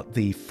check out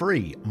the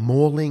free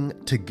Morling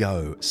to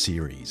Go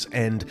series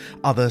and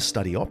other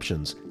study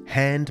options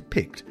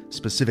hand-picked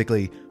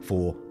specifically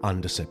for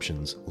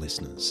Undeceptions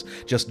listeners.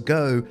 Just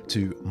go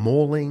to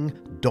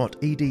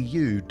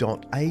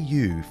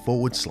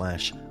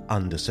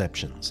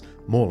morling.edu.au/undeceptions.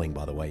 Morling,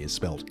 by the way, is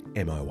spelled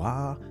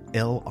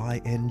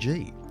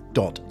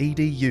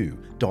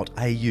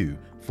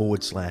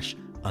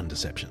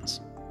MORLING.edu.au/undeceptions.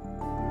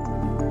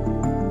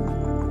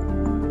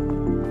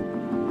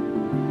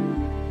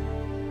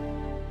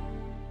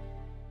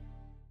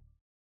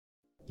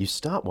 you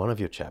start one of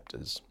your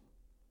chapters.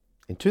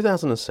 In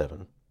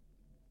 2007,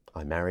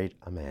 I married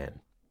a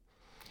man.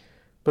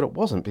 But it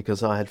wasn't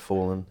because I had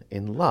fallen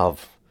in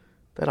love.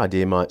 That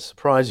idea might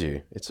surprise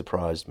you. It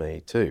surprised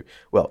me too.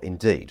 Well,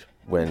 indeed,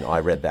 when I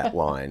read that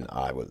line,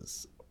 I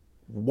was,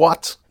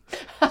 what?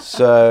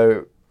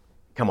 So,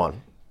 come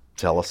on,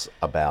 tell us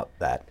about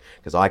that.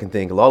 Because I can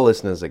think a lot of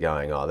listeners are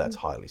going, oh, that's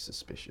highly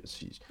suspicious.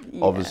 She's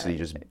obviously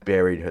just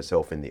buried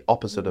herself in the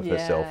opposite of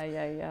herself.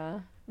 Yeah.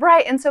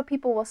 Right, and so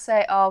people will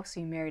say, oh, so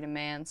you married a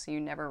man, so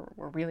you never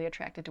were really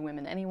attracted to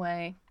women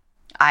anyway.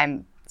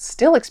 I'm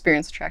still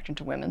experience attraction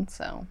to women,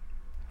 so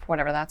for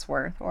whatever that's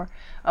worth. Or,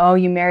 oh,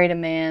 you married a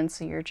man,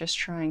 so you're just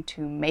trying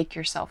to make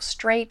yourself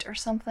straight or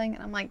something.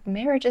 And I'm like,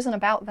 marriage isn't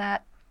about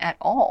that at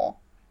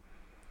all.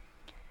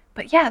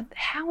 But yeah,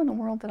 how in the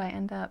world did I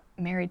end up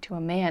married to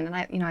a man? And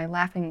I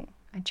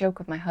joke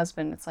with my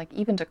husband, it's like,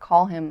 even to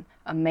call him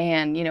a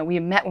man, we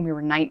met when we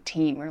were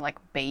 19. We were like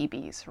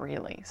babies,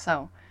 really.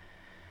 So,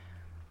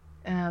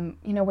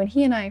 when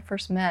he and I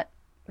first met,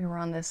 we were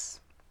on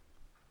this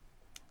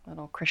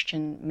little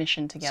Christian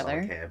mission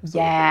together. Summer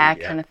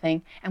camp, Kind of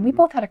thing. And we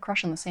both had a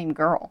crush on the same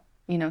girl,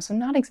 so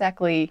not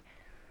exactly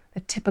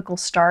the typical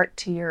start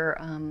to your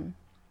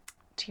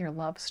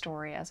love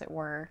story, as it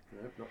were.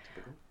 No, not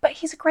typical. But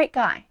he's a great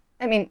guy.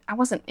 I mean, I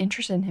wasn't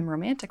interested in him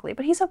romantically,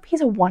 but he's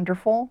a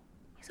wonderful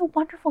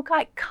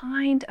guy,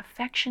 kind,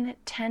 affectionate,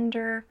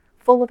 tender,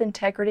 full of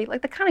integrity,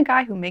 like the kind of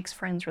guy who makes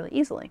friends really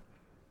easily.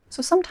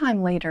 So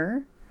sometime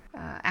later,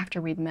 after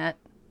we'd met,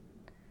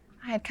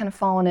 I had kind of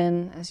fallen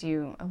in, as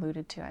you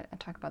alluded to, I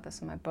talk about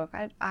this in my book,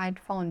 I'd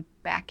fallen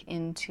back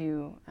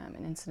into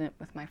an incident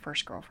with my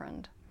first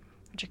girlfriend,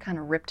 which had kind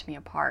of ripped me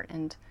apart.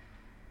 And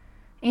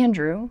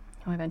Andrew,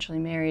 who I eventually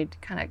married,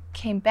 kind of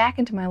came back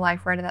into my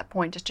life right at that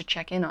point just to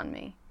check in on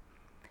me.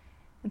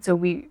 And so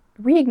we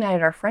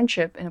reignited our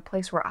friendship in a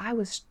place where I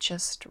was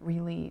just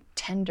really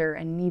tender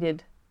and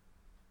needed,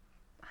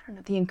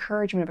 the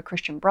encouragement of a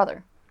Christian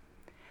brother.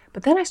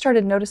 But then I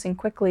started noticing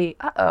quickly,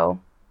 I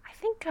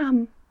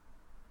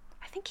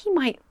think he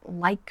might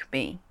like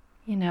me,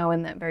 in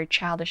that very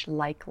childish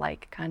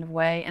like kind of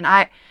way. And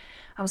I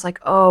was like,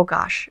 oh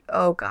gosh,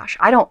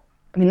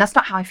 that's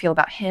not how I feel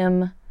about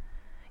him.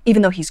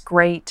 Even though he's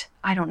great,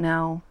 I don't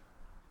know.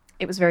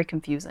 It was very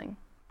confusing.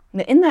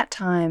 And in that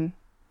time,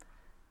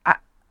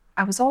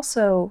 I was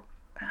also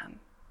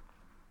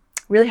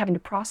really having to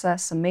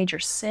process some major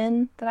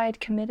sin that I had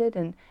committed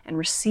and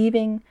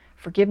receiving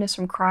forgiveness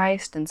from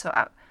Christ. And so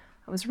I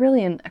was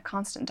really in a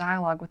constant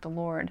dialogue with the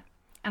Lord.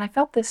 And I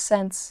felt this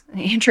sense,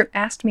 and Andrew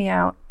asked me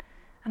out,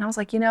 and I was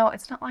like,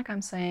 it's not like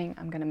I'm saying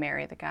I'm going to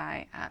marry the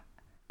guy.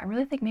 I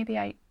really think maybe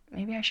I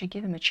should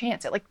give him a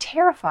chance. It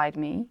terrified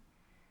me.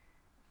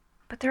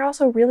 But there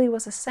also really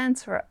was a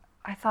sense where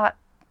I thought,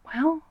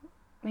 well,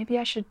 maybe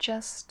I should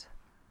just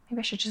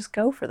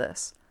go for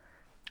this.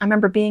 I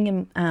remember being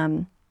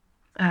in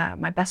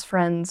my best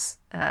friend's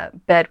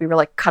bed. We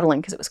were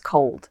cuddling because it was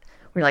cold.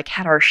 We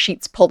had our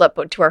sheets pulled up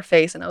to our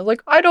face, and I was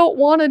like, I don't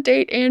want to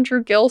date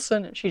Andrew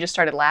Gilson. And she just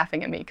started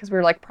laughing at me because we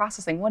were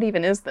processing, what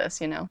even is this,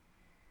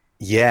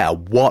 Yeah,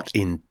 what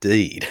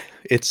indeed.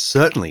 It's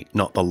certainly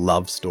not the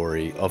love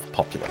story of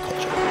popular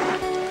culture.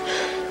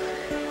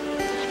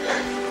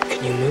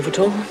 Can you move at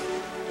all?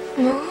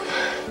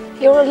 Move?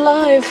 You're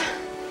alive.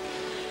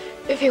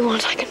 If you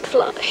want, I can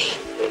fly.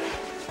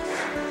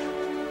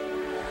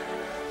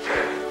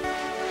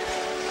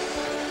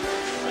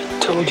 I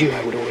told you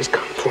I would always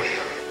come for you.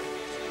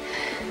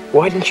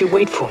 Why didn't you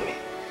wait for me?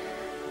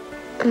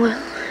 Well,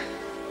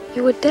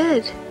 you were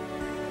dead.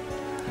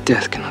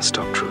 Death cannot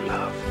stop true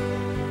love.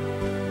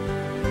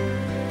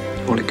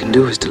 All it can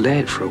do is delay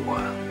it for a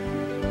while.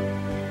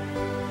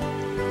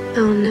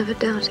 I will never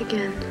doubt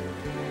again.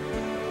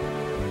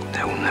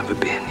 There will never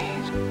be a need.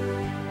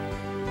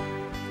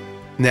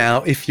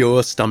 Now, if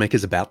your stomach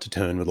is about to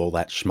turn with all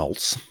that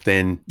schmaltz,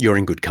 then you're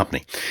in good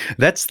company.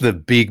 That's the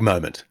big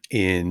moment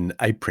in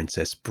A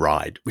Princess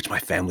Bride, which my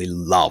family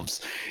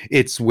loves.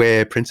 It's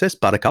where Princess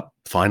Buttercup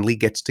finally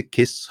gets to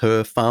kiss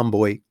her farm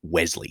boy,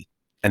 Wesley.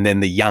 And then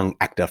the young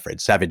actor, Fred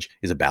Savage,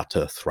 is about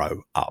to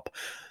throw up.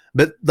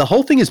 But the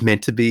whole thing is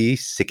meant to be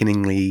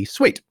sickeningly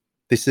sweet.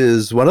 This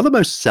is one of the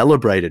most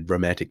celebrated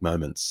romantic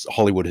moments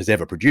Hollywood has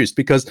ever produced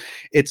because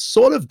it's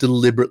sort of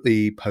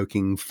deliberately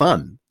poking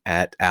fun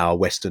at our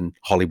Western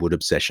Hollywood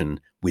obsession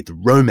with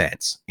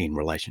romance in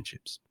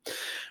relationships.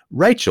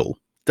 Rachel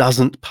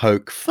doesn't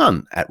poke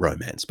fun at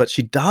romance, but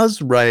she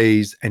does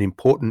raise an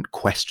important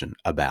question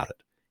about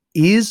it.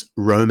 Is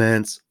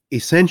romance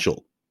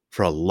essential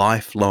for a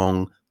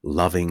lifelong,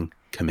 loving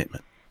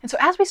commitment? And so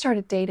as we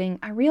started dating,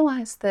 I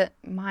realized that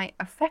my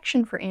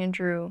affection for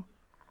Andrew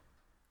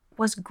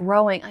was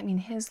growing. I mean,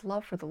 his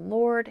love for the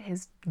Lord,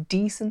 his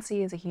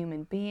decency as a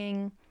human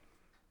being.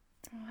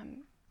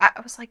 I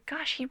was like,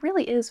 gosh, he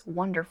really is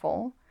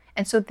wonderful.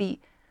 And so the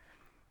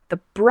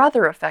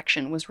brother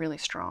affection was really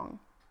strong.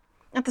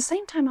 At the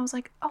same time, I was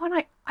like, oh,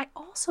 and I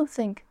also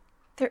think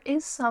there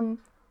is some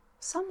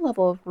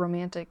level of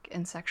romantic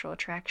and sexual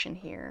attraction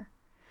here.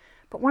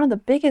 But one of the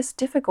biggest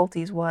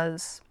difficulties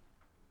was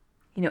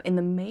In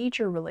the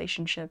major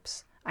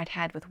relationships I'd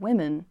had with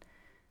women,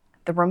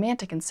 the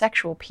romantic and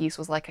sexual piece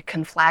was like a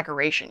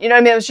conflagration. You know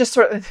what I mean? It was just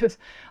sort of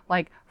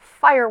like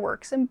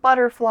fireworks and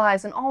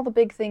butterflies and all the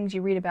big things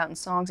you read about in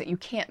songs that you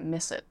can't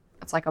miss it.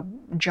 It's like a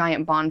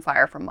giant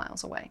bonfire from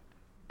miles away.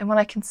 And when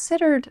I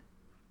considered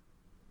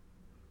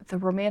the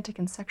romantic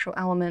and sexual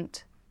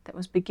element that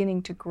was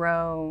beginning to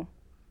grow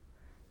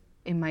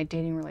in my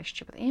dating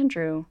relationship with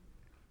Andrew,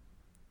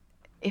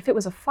 if it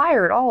was a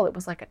fire at all, it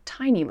was like a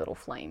tiny little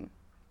flame.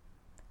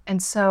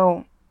 And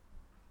so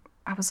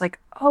I was like,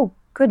 oh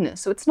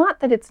goodness. So it's not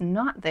that it's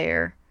not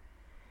there,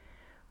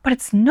 but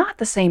it's not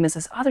the same as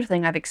this other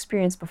thing I've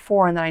experienced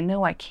before and that I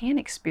know I can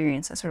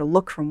experience. I sort of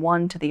look from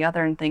one to the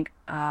other and think,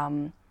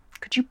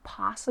 could you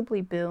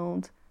possibly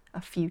build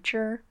a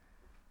future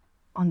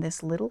on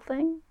this little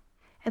thing?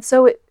 And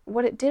so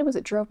what it did was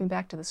it drove me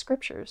back to the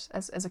scriptures.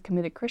 As a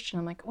committed Christian,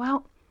 I'm like,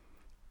 well,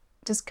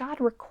 does God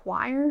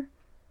require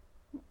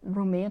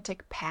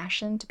romantic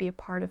passion to be a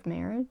part of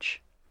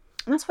marriage?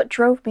 And that's what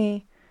drove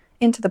me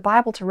into the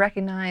Bible, to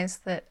recognize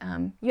that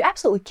you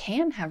absolutely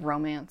can have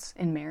romance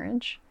in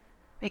marriage.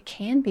 It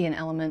can be an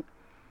element,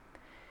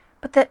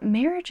 but that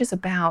marriage is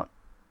about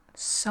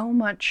so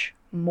much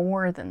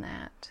more than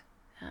that.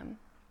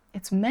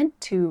 It's meant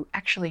to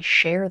actually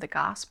share the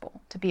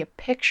gospel, to be a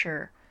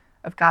picture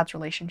of God's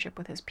relationship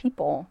with his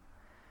people.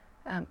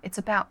 It's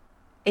about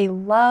a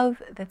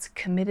love that's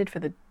committed for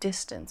the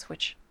distance,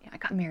 which I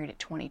got married at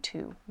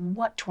 22.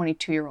 What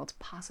 22-year-olds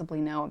possibly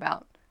know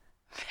about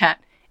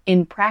that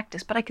in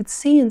practice? But I could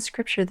see in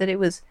Scripture that it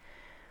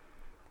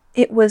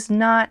was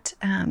not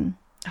a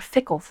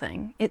fickle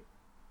thing.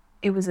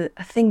 It was a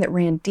thing that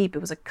ran deep. It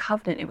was a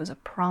covenant. It was a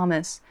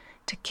promise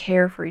to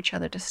care for each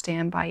other, to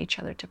stand by each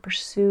other, to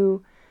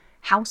pursue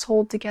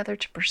household together,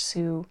 to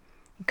pursue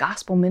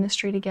gospel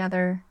ministry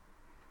together.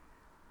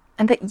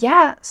 And that,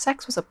 yeah,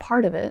 sex was a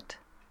part of it,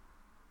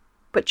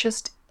 but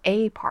just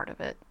a part of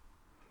it.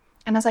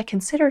 And as I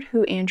considered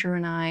who Andrew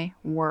and I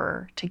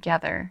were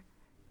together,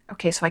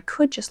 okay, so I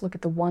could just look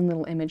at the one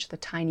little image, the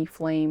tiny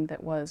flame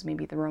that was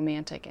maybe the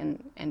romantic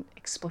and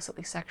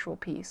explicitly sexual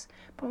piece.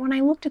 But when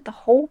I looked at the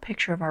whole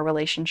picture of our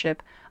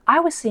relationship, I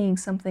was seeing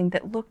something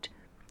that looked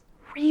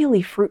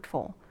really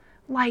fruitful.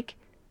 Like,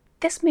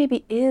 this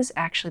maybe is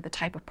actually the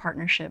type of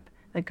partnership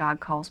that God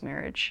calls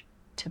marriage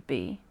to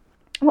be.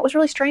 And what was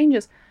really strange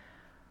is,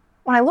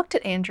 when I looked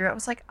at Andrew, I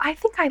was like, I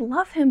think I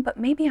love him, but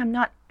maybe I'm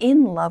not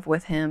in love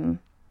with him.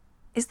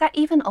 Is that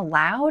even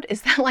allowed?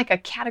 Is that like a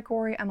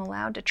category I'm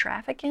allowed to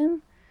traffic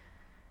in?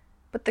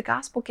 But the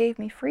gospel gave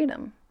me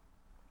freedom.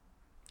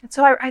 And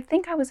so I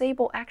think I was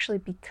able, actually,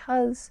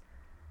 because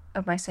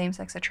of my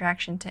same-sex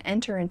attraction, to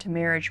enter into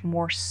marriage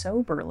more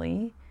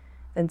soberly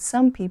than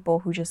some people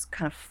who just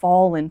kind of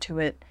fall into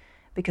it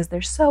because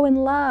they're so in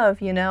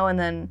love, and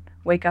then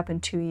wake up in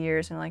 2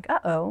 years and like,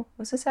 uh-oh,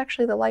 was this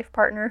actually the life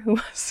partner who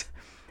was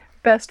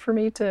best for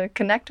me to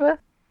connect with?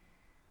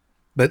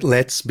 But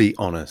let's be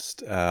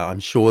honest. I'm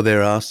sure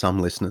there are some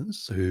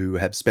listeners who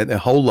have spent their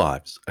whole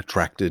lives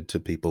attracted to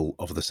people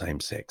of the same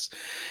sex.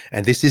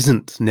 And this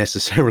isn't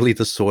necessarily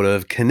the sort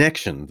of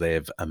connection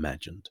they've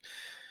imagined.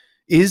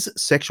 Is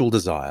sexual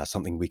desire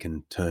something we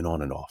can turn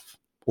on and off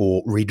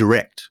or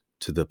redirect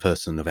to the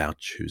person of our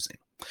choosing?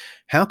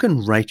 How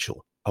can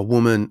Rachel, a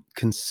woman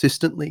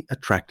consistently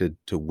attracted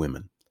to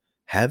women,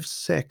 have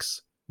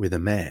sex with a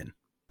man?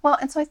 Well,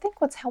 and so I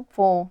think what's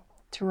helpful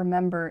to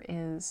remember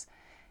is,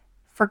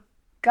 for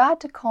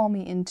God to call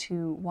me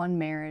into one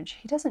marriage,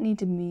 he doesn't need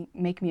to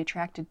make me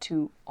attracted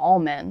to all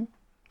men.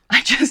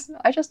 I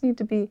just need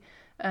to be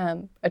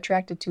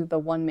attracted to the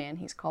one man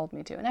he's called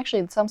me to. And actually,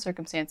 in some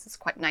circumstances, it's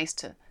quite nice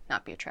to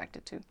not be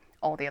attracted to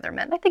all the other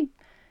men. And I think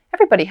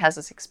everybody has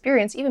this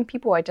experience. Even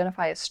people who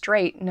identify as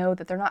straight know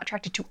that they're not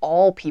attracted to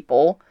all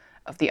people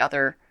of the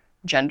other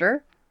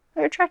gender.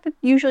 They're attracted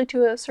usually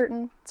to a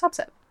certain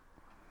subset.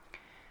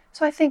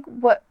 So I think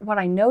what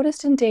I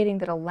noticed in dating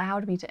that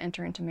allowed me to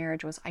enter into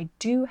marriage was I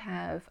do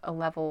have a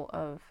level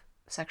of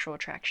sexual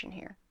attraction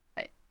here.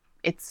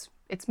 It's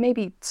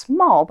maybe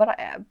small, but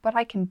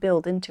I can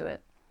build into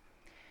it.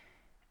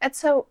 And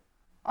so,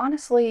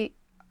 honestly,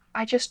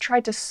 I just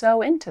tried to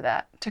sow into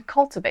that, to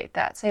cultivate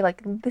that. Say,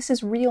 like, this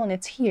is real and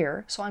it's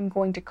here, so I'm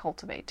going to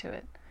cultivate to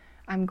it.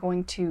 I'm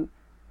going to,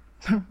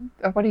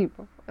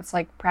 it's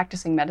like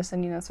practicing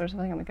medicine, sort of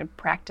thing. I'm going to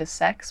practice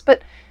sex.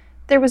 But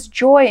there was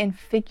joy in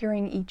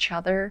figuring each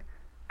other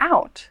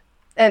out.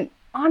 And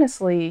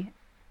honestly,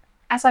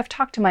 as I've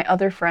talked to my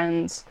other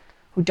friends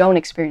who don't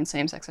experience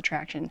same-sex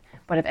attraction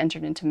but have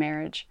entered into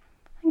marriage,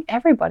 I think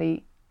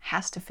everybody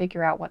has to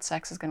figure out what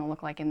sex is going to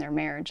look like in their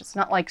marriage. It's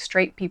not like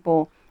straight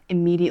people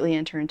immediately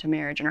enter into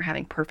marriage and are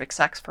having perfect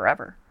sex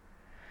forever.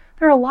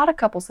 There are a lot of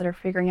couples that are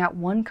figuring out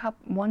one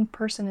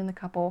person in the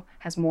couple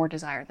has more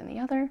desire than the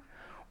other,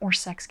 or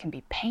sex can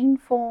be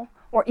painful,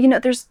 or,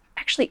 there's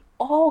actually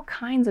all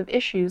kinds of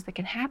issues that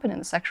can happen in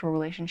the sexual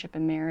relationship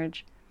in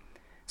marriage.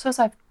 So as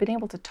I've been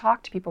able to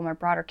talk to people in my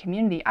broader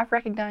community, I've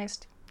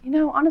recognized,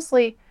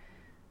 honestly,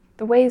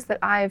 the ways that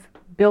I've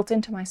built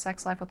into my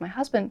sex life with my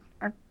husband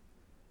are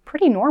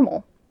pretty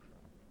normal.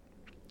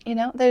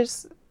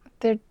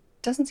 there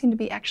doesn't seem to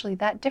be actually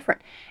that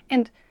different.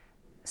 And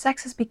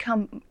sex has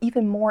become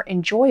even more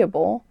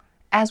enjoyable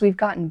as we've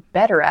gotten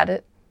better at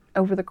it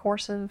over the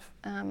course of,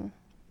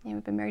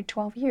 we've been married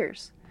 12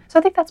 years. So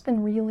I think that's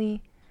been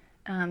really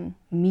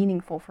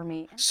meaningful for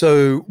me.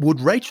 So would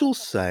Rachel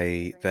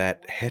say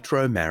that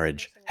hetero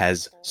marriage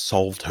has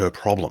solved her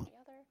problem?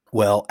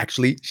 Well,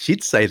 actually,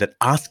 she'd say that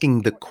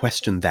asking the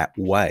question that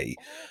way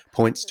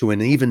points to an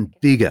even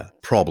bigger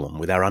problem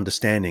with our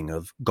understanding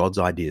of God's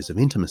ideas of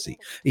intimacy,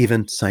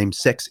 even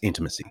same-sex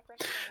intimacy.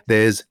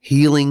 There's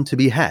healing to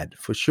be had,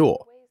 for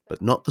sure,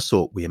 but not the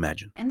sort we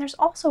imagine. And there's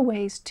also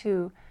ways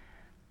to,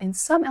 in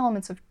some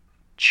elements of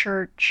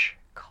church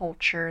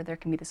culture, there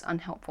can be this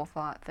unhelpful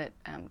thought that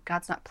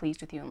God's not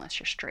pleased with you unless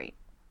you're straight,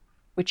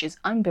 which is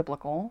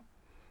unbiblical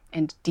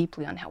and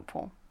deeply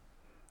unhelpful.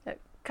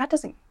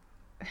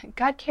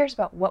 God cares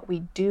about what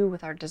we do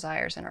with our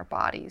desires and our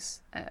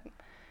bodies.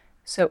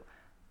 So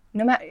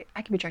no matter,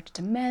 I can be attracted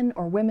to men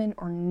or women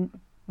or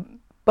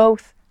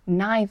both,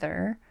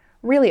 neither.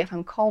 Really, if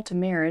I'm called to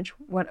marriage,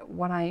 what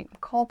I'm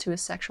called to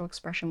is sexual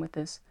expression with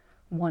this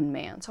one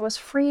man. So I was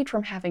freed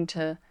from having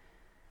to,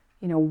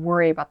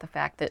 worry about the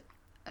fact that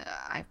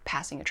I have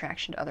passing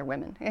attraction to other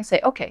women. And I say,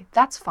 okay,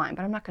 that's fine,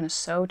 but I'm not going to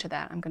sow to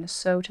that. I'm going to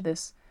sow to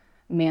this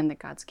man that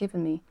God's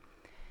given me.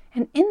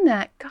 And in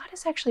that, God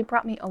has actually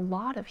brought me a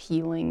lot of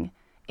healing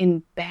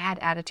in bad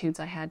attitudes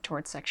I had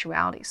towards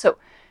sexuality. So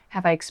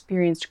have I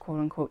experienced quote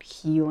unquote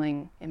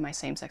healing in my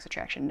same-sex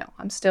attraction? No,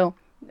 I'm still,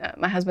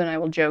 my husband and I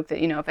will joke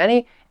that,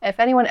 if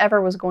anyone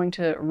ever was going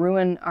to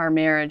ruin our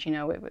marriage,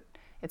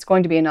 it's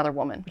going to be another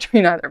woman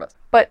between either of us.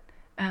 But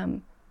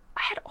I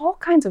had all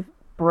kinds of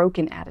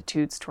broken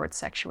attitudes towards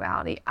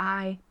sexuality.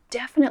 I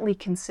definitely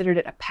considered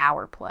it a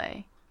power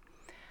play.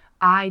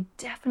 I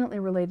definitely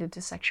related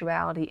to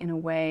sexuality in a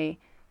way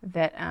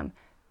that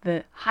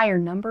the higher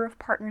number of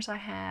partners I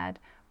had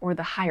or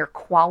the higher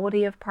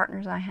quality of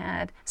partners I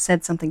had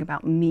said something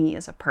about me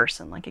as a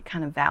person, like it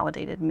kind of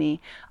validated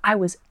me. I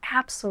was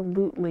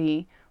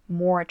absolutely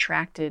more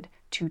attracted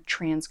to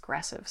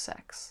transgressive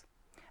sex.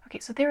 Okay,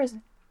 so there is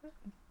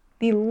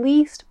the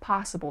least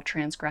possible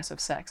transgressive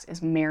sex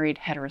is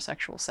married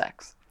heterosexual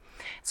sex.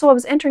 So I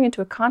was entering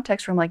into a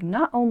context where I'm like,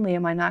 not only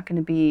am I not going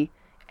to be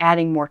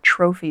adding more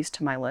trophies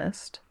to my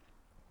list,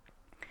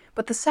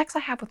 but the sex I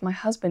have with my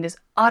husband is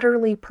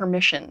utterly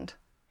permissioned.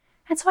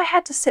 And so I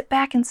had to sit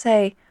back and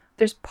say,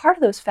 there's part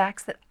of those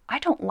facts that I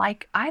don't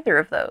like either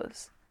of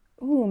those.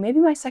 Ooh, maybe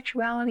my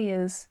sexuality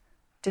is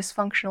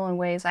dysfunctional in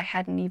ways I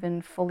hadn't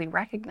even fully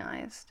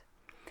recognized.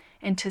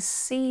 And to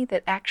see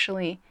that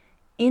actually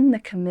in the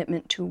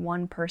commitment to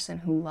one person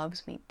who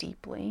loves me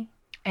deeply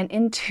and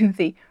into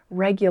the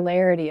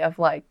regularity of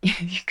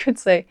you could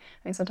say,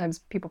 sometimes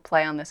people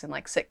play on this in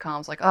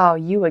sitcoms, oh,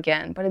 you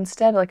again, but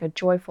instead a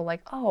joyful,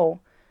 oh,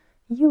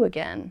 you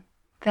again.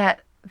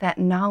 That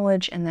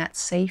knowledge and that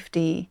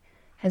safety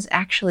has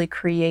actually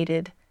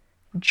created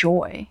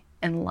joy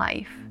in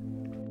life.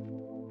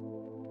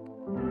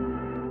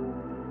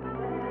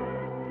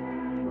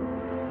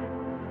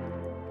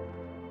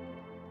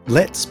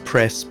 Let's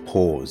press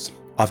pause.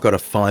 I've got a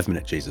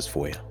 5-minute Jesus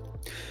for you.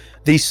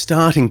 The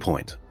starting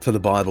point for the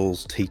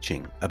Bible's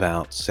teaching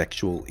about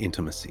sexual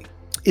intimacy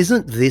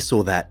isn't this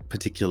or that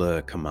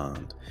particular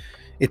command.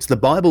 It's the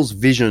Bible's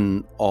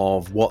vision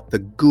of what the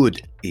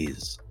good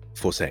is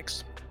for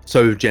sex.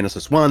 So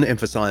Genesis 1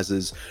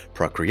 emphasizes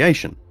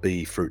procreation,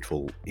 be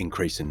fruitful,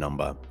 increase in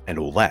number, and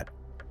all that.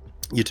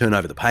 You turn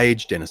over the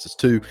page, Genesis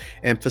 2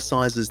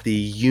 emphasizes the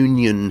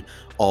union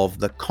of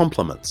the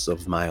complements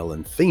of male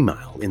and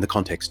female in the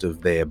context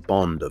of their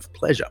bond of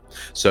pleasure.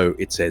 So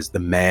it says, the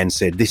man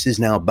said, "This is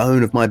now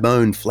bone of my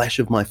bone, flesh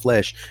of my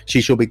flesh.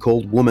 She shall be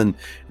called woman.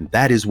 And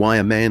that is why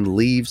a man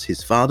leaves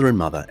his father and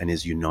mother and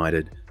is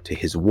united to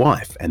his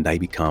wife, and they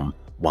become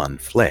one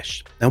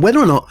flesh." Now, whether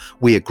or not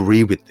we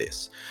agree with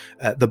this,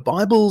 the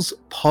Bible's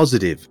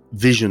positive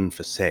vision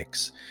for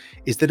sex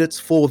is that it's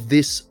for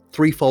this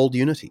threefold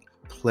unity: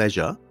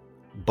 pleasure,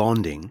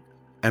 bonding,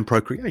 and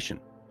procreation.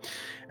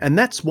 And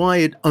that's why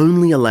it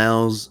only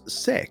allows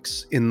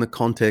sex in the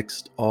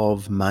context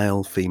of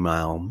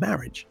male-female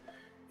marriage.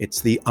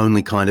 It's the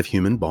only kind of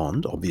human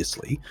bond,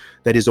 obviously,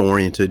 that is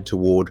oriented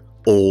toward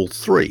all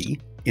three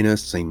in a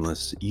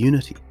seamless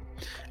unity.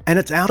 And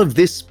it's out of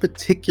this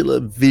particular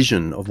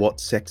vision of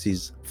what sex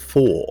is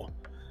for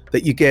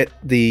that you get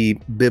the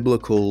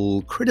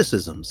biblical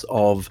criticisms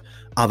of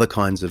other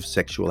kinds of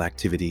sexual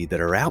activity that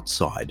are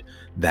outside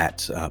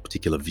that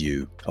particular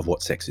view of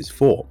what sex is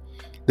for.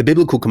 The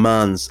biblical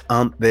commands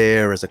aren't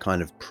there as a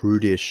kind of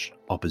prudish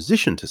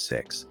opposition to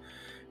sex.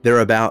 They're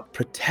about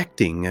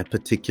protecting a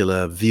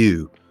particular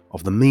view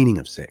of the meaning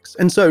of sex.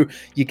 And so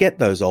you get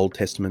those Old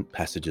Testament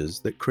passages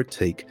that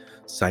critique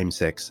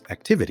same-sex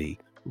activity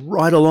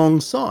right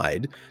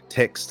alongside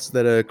texts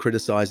that are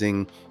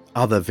criticizing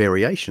other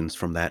variations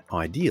from that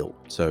ideal.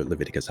 So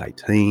Leviticus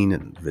 18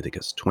 and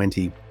Leviticus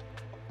 20.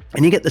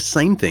 And you get the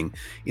same thing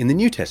in the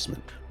New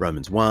Testament,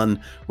 Romans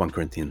 1, 1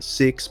 Corinthians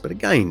 6. But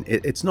again,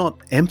 it's not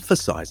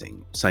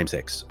emphasizing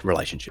same-sex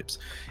relationships.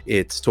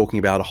 It's talking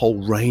about a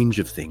whole range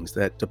of things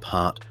that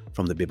depart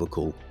from the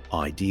biblical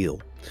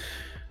ideal.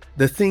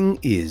 The thing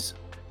is,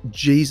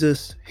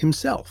 Jesus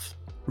himself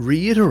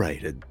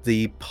reiterated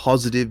the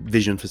positive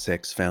vision for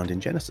sex found in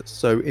Genesis.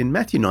 So in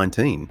Matthew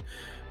 19,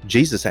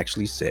 Jesus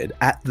actually said,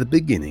 "At the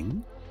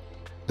beginning,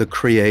 the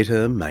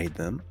Creator made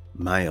them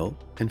male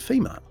and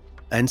female,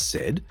 and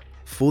said,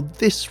 for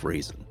this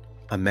reason,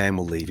 a man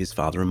will leave his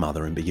father and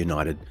mother and be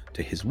united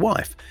to his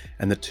wife,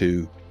 and the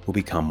two will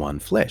become one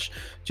flesh."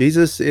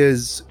 Jesus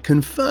is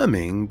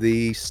confirming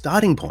the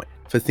starting point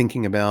for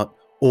thinking about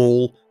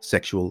all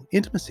sexual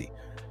intimacy,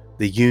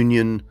 the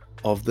union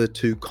of the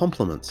two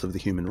complements of the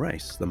human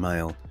race, the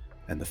male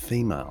and the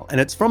female.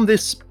 And it's from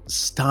this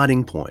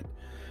starting point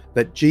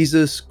that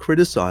Jesus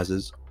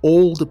criticizes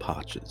all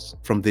departures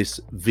from this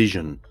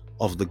vision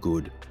of the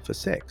good for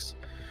sex.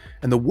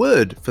 And the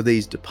word for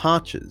these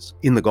departures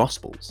in the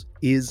Gospels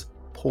is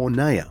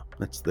porneia.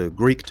 That's the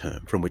Greek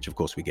term from which, of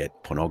course, we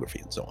get pornography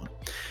and so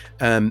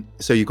on.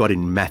 So you got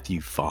in Matthew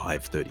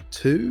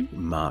 5:32,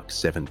 Mark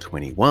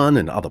 7:21,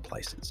 and other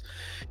places.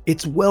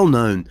 It's well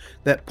known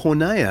that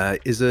porneia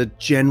is a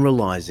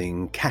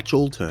generalizing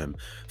catch-all term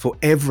for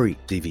every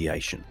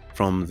deviation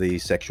from the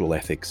sexual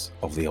ethics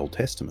of the Old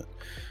Testament.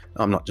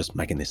 I'm not just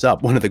making this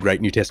up. One of the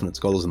great New Testament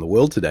scholars in the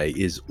world today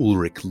is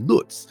Ulrich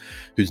Lutz,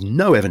 who's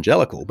no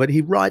evangelical, but he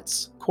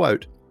writes,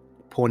 quote,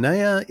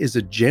 "Porneia is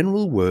a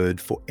general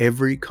word for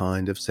every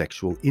kind of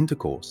sexual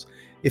intercourse.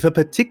 If a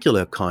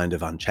particular kind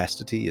of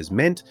unchastity is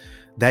meant,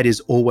 that is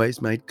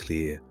always made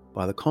clear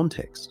by the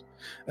context."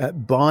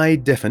 By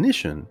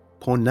definition,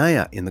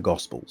 porneia in the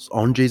Gospels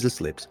on Jesus'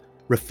 lips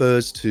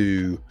refers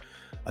to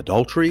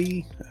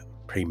adultery,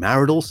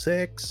 premarital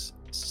sex,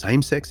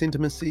 same-sex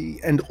intimacy,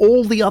 and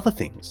all the other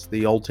things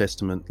the Old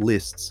Testament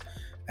lists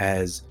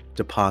as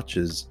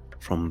departures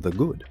from the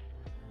good.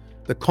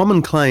 The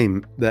common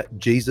claim that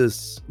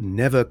Jesus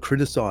never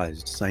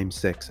criticized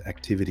same-sex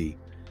activity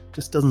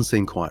just doesn't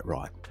seem quite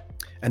right.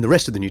 And the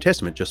rest of the New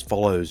Testament just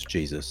follows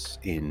Jesus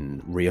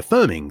in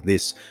reaffirming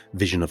this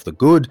vision of the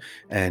good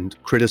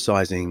and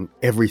criticizing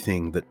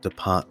everything that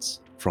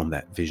departs from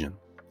that vision.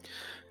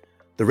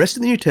 The rest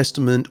of the New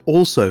Testament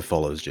also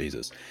follows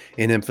Jesus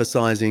in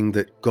emphasizing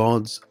that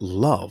God's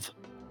love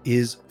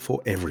is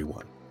for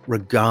everyone,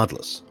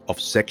 regardless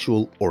of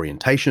sexual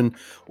orientation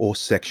or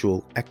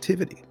sexual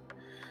activity.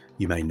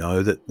 You may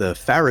know that the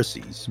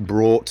Pharisees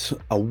brought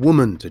a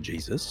woman to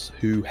Jesus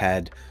who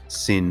had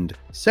sinned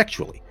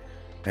sexually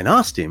and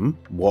asked him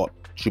what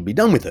should be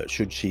done with her.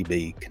 Should she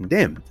be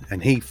condemned?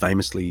 And he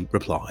famously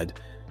replied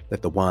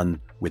that the one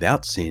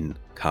without sin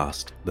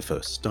cast the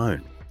first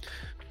stone.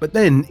 But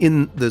then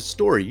in the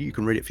story, you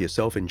can read it for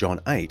yourself in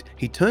John 8,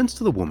 he turns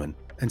to the woman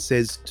and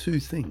says two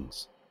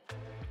things.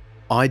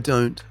 "I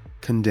don't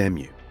condemn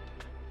you,"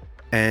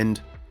 and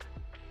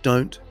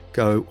 "don't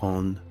go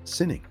on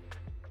sinning."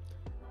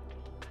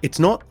 It's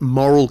not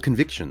moral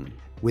conviction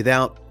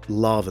without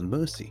love and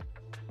mercy.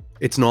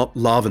 It's not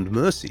love and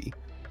mercy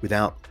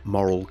without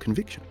moral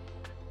conviction.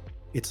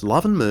 It's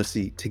love and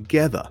mercy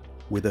together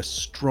with a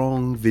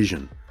strong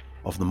vision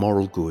of the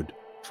moral good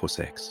for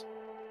sex.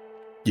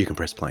 You can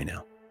press play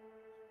now.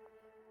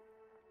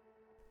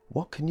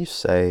 What can you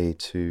say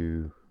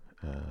to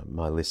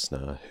my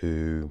listener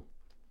who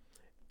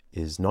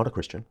is not a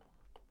Christian,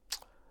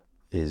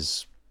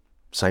 is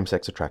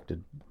same-sex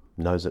attracted,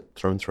 knows it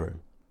through and through,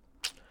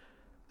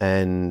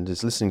 and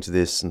is listening to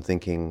this and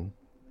thinking,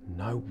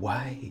 no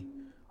way,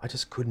 I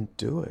just couldn't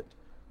do it.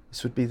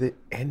 This would be the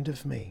end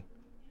of me.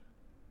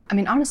 I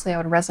mean, honestly, I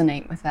would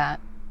resonate with that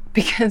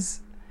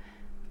because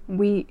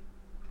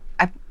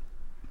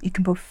you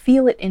can both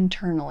feel it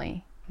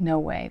internally, no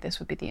way, this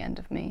would be the end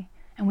of me.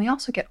 And we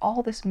also get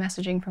all this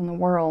messaging from the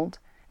world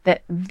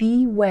that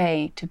the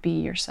way to be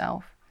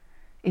yourself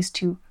is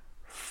to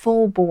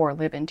full bore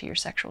live into your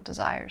sexual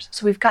desires.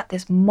 So we've got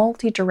this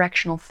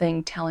multi-directional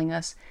thing telling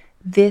us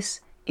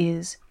this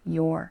is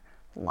your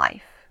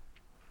life.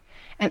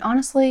 And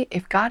honestly,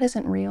 if God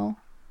isn't real,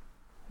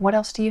 what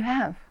else do you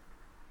have?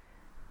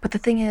 But the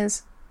thing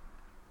is,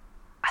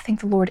 I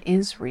think the Lord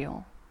is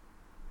real.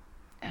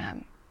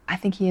 I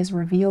think he has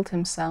revealed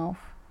himself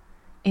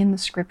in the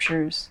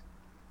scriptures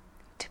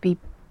to be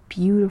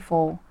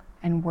beautiful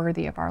and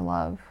worthy of our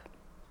love,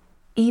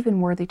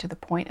 even worthy to the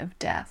point of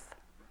death.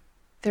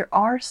 There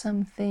are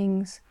some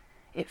things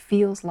it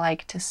feels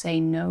like to say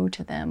no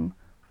to them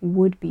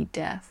would be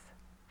death.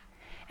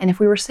 And if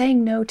we were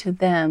saying no to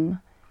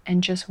them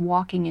and just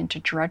walking into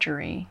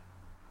drudgery,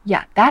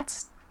 yeah,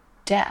 that's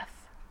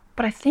death.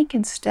 But I think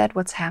instead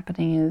what's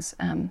happening is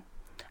I'm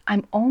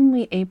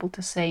only able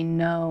to say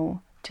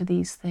no to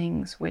these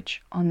things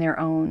which on their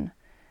own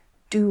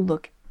do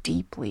look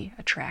deeply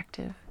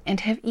attractive and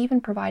have even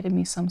provided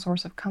me some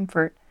source of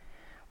comfort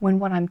when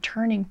what I'm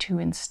turning to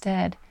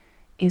instead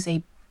is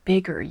a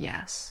bigger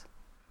yes.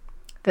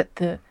 That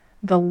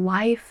the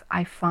life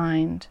I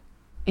find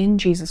in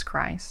Jesus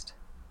Christ,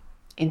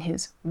 in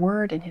his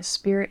word, in his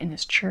spirit, in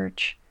his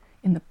church,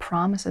 in the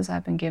promises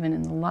I've been given,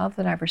 in the love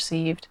that I've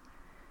received,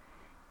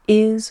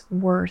 is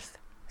worth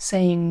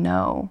saying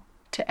no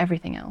to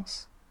everything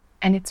else.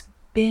 And it's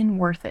been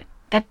worth it.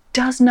 That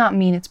does not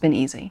mean it's been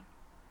easy.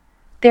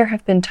 There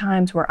have been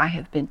times where I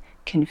have been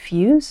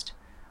confused,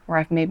 where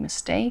I've made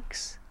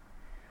mistakes.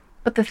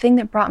 But the thing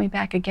that brought me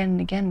back again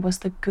and again was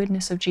the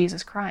goodness of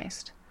Jesus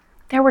Christ.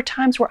 There were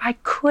times where I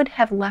could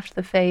have left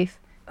the faith.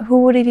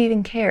 Who would have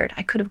even cared?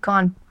 I could have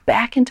gone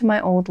back into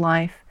my old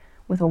life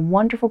with a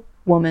wonderful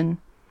woman,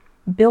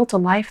 built a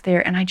life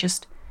there, and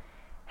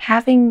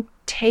having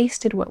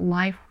tasted what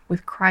life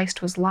with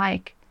Christ was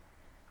like,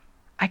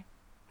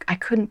 I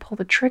couldn't pull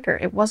the trigger.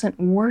 It wasn't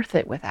worth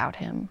it without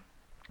him.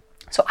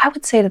 So I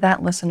would say to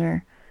that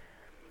listener,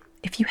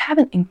 if you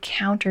haven't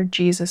encountered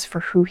Jesus for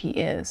who he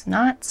is,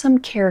 not some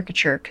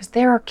caricature, because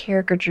there are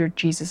caricature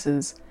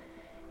Jesuses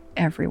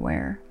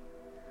everywhere,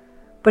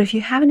 but if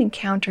you haven't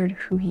encountered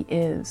who he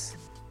is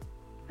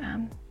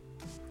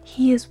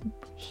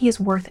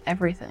worth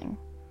everything.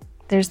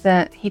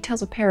 He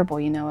tells a parable,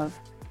 of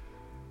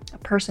a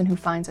person who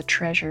finds a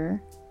treasure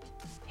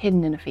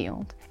hidden in a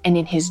field, and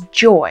in his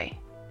joy,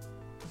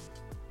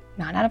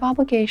 not out of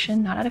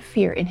obligation, not out of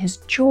fear, in his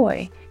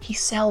joy, he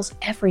sells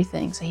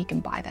everything so he can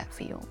buy that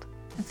field.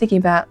 I'm thinking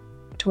about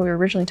to what we were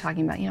originally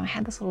talking about. I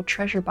had this little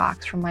treasure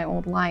box from my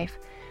old life,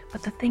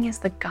 but the thing is,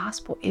 the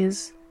gospel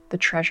is the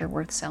treasure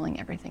worth selling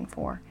everything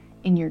for,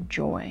 in your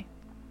joy.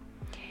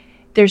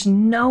 There's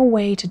no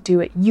way to do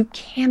it. You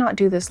cannot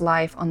do this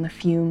life on the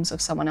fumes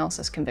of someone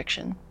else's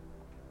conviction.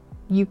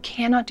 You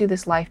cannot do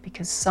this life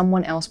because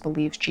someone else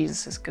believes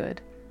Jesus is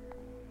good.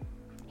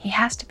 He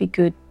has to be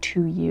good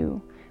to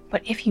you.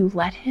 But if you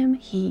let him,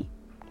 he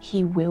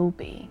will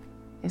be,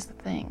 is the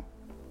thing.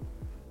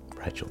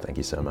 Rachel, thank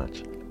you so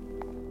much.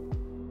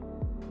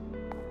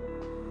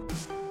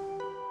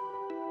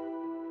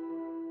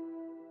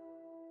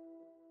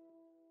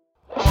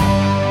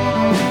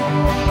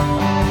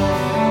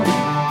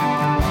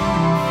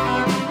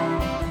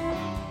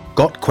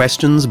 Got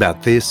questions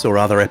about this or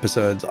other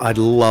episodes? I'd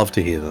love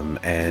to hear them,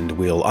 and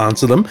we'll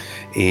answer them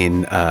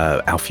in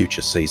our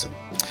future season.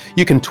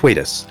 You can tweet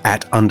us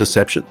at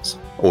Undeceptions,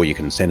 or you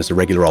can send us a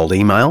regular old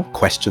email,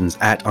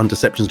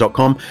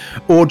 questions@undeceptions.com,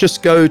 or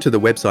just go to the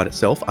website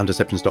itself,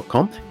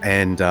 undeceptions.com,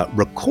 and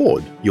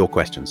record your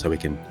questions so we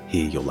can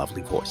hear your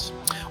lovely voice.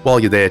 While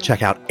you're there,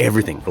 check out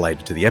everything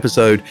related to the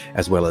episode,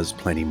 as well as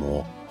plenty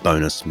more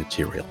bonus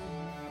material.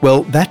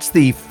 Well, that's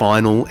the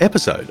final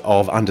episode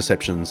of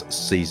Undeceptions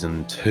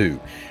Season 2.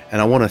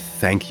 And I want to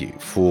thank you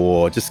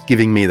for just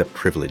giving me the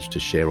privilege to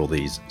share all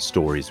these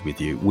stories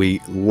with you. We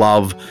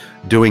love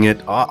doing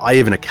it. I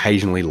even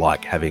occasionally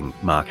like having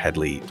Mark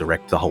Hadley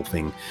direct the whole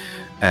thing.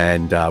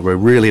 And we're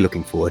really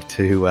looking forward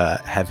to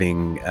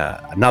having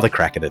another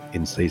crack at it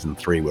in Season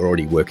 3. We're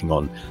already working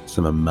on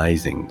some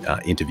amazing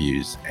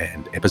interviews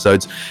and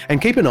episodes.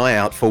 And keep an eye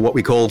out for what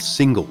we call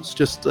singles,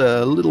 just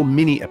little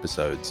mini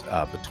episodes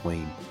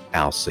between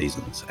our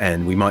seasons,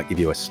 and we might give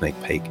you a sneak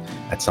peek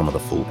at some of the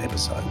full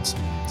episodes.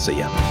 See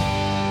ya.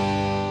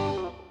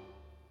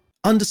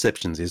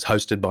 Undeceptions is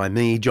hosted by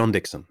me, John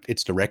Dixon.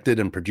 It's directed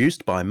and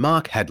produced by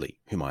Mark Hadley,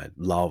 whom I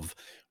love,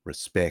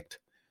 respect,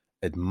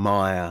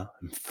 admire,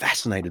 am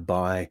fascinated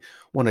by,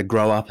 want to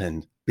grow up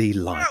and be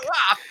like.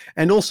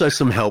 And also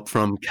some help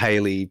from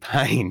Kaylee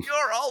Payne.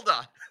 You're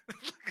older.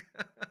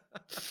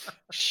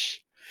 Shh.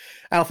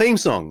 Our theme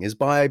song is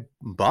by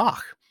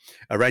Bach,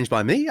 arranged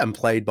by me and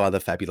played by the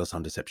fabulous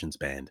Undeceptions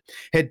band.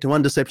 Head to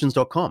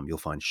undeceptions.com. You'll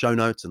find show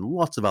notes and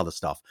lots of other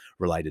stuff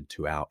related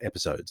to our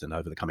episodes. And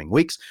over the coming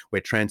weeks, we're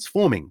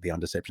transforming the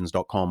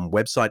undeceptions.com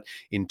website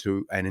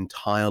into an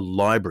entire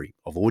library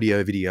of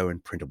audio, video,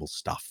 and printable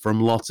stuff from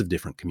lots of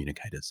different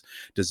communicators,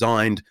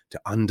 designed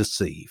to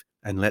undeceive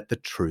and let the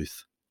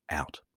truth out.